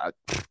receivers.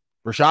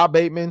 Rashad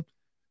Bateman,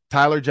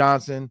 Tyler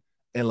Johnson,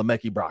 and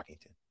LeMekhi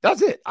Brockington.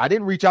 That's it. I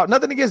didn't reach out.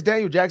 Nothing against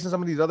Daniel Jackson,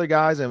 some of these other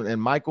guys,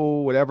 and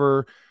Michael,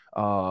 whatever,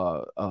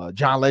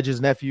 John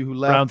Legend's nephew who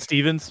left.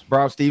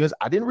 Brown Stevens.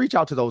 I didn't reach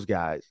out to those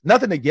guys.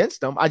 Nothing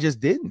against them. I just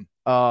didn't.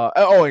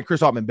 And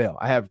Chris Altman-Bell.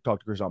 I have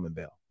talked to Chris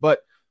Altman-Bell. But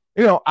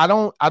I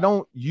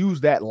don't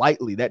use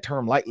that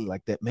term lightly,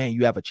 like that, man,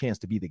 you have a chance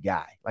to be the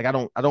guy. Like, I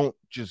don't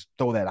just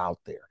throw that out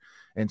there.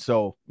 And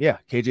so, yeah,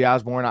 KJ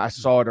Osborn, I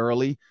saw it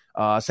early.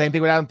 Same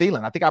thing with Adam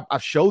Thielen. I think I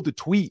showed the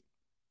tweet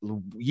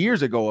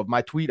years ago of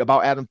my tweet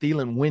about Adam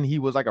Thielen when he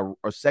was like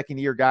a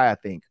second-year guy, I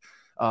think,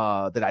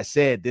 that I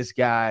said, this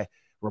guy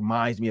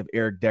reminds me of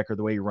Eric Decker,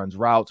 the way he runs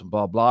routes and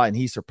blah, blah, and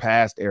he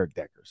surpassed Eric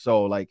Decker.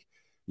 So, like,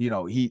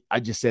 I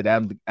just said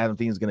Adam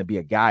Thielen is going to be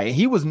a guy, and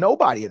he was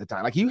nobody at the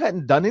time. Like, he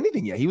hadn't done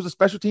anything yet. He was a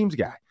special teams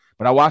guy,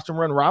 but I watched him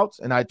run routes,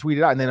 and I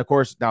tweeted out. And then, of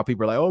course, now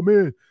people are like, "Oh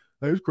man,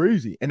 that's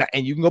crazy." And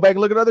you can go back and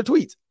look at other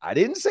tweets. I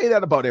didn't say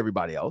that about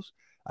everybody else.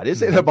 I didn't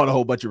say that about a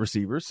whole bunch of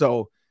receivers.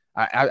 So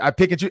I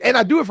pick and choose, and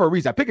I do it for a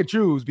reason. I pick and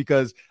choose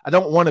because I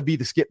don't want to be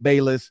the Skip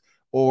Bayless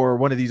or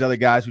one of these other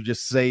guys who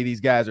just say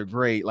these guys are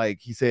great. Like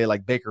he said,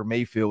 like Baker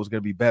Mayfield was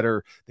going to be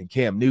better than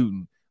Cam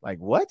Newton. Like,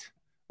 what?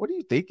 What are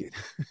you thinking?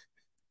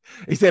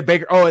 He said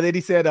Baker. Oh, and then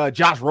he said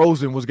Josh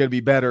Rosen was going to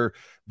be better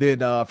than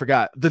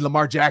than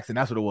Lamar Jackson.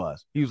 That's what it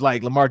was. He was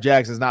like, Lamar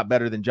Jackson is not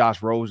better than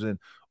Josh Rosen,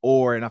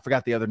 and I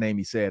forgot the other name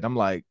he said. I'm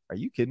like, are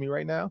you kidding me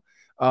right now?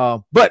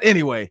 But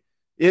anyway,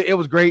 it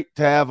was great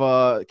to have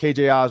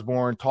KJ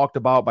Osborn talked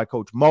about by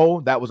Coach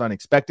Mo. That was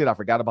unexpected. I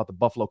forgot about the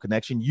Buffalo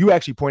connection. You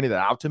actually pointed that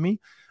out to me.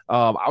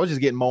 I was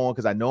just getting Mo on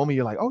because I know him.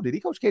 You're like, oh, did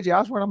he coach KJ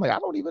Osborn? I'm like, I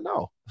don't even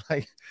know.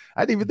 Like,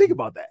 I didn't even think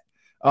about that.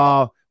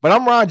 But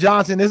I'm Ron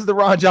Johnson. This is the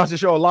Ron Johnson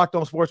Show, Locked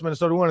On Sports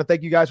Minnesota. We want to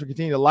thank you guys for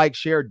continuing to like,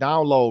 share,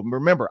 download.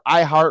 Remember,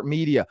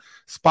 iHeartMedia,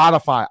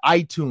 Spotify,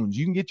 iTunes.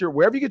 You can get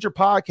wherever you get your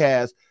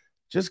podcast.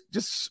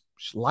 Just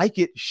like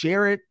it,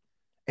 share it,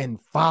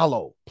 and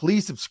follow.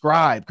 Please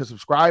subscribe because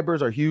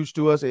subscribers are huge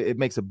to us. It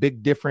makes a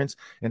big difference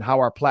in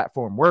how our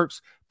platform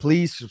works.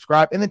 Please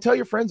subscribe and then tell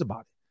your friends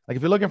about it. Like,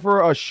 if you're looking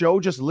for a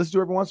show, just listen to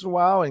it every once in a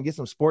while and get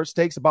some sports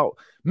takes about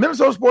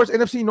Minnesota sports,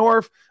 NFC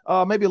North,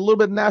 maybe a little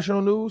bit of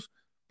national news.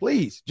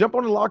 Please jump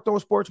on the Locked On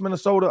Sports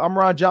Minnesota. I'm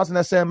Ron Johnson.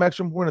 That's Sam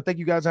Ekstrom. We want to thank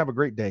you guys. Have a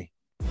great day.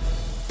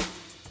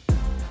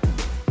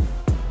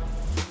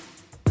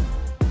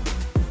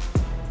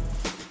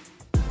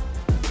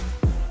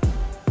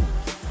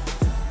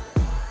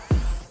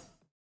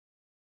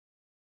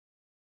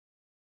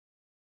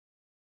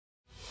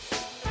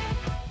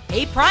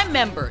 Hey, Prime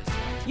members,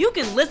 you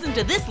can listen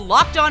to this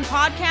Locked On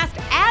podcast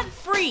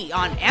ad-free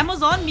on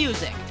Amazon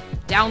Music.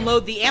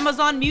 Download the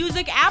Amazon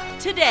Music app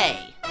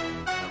today.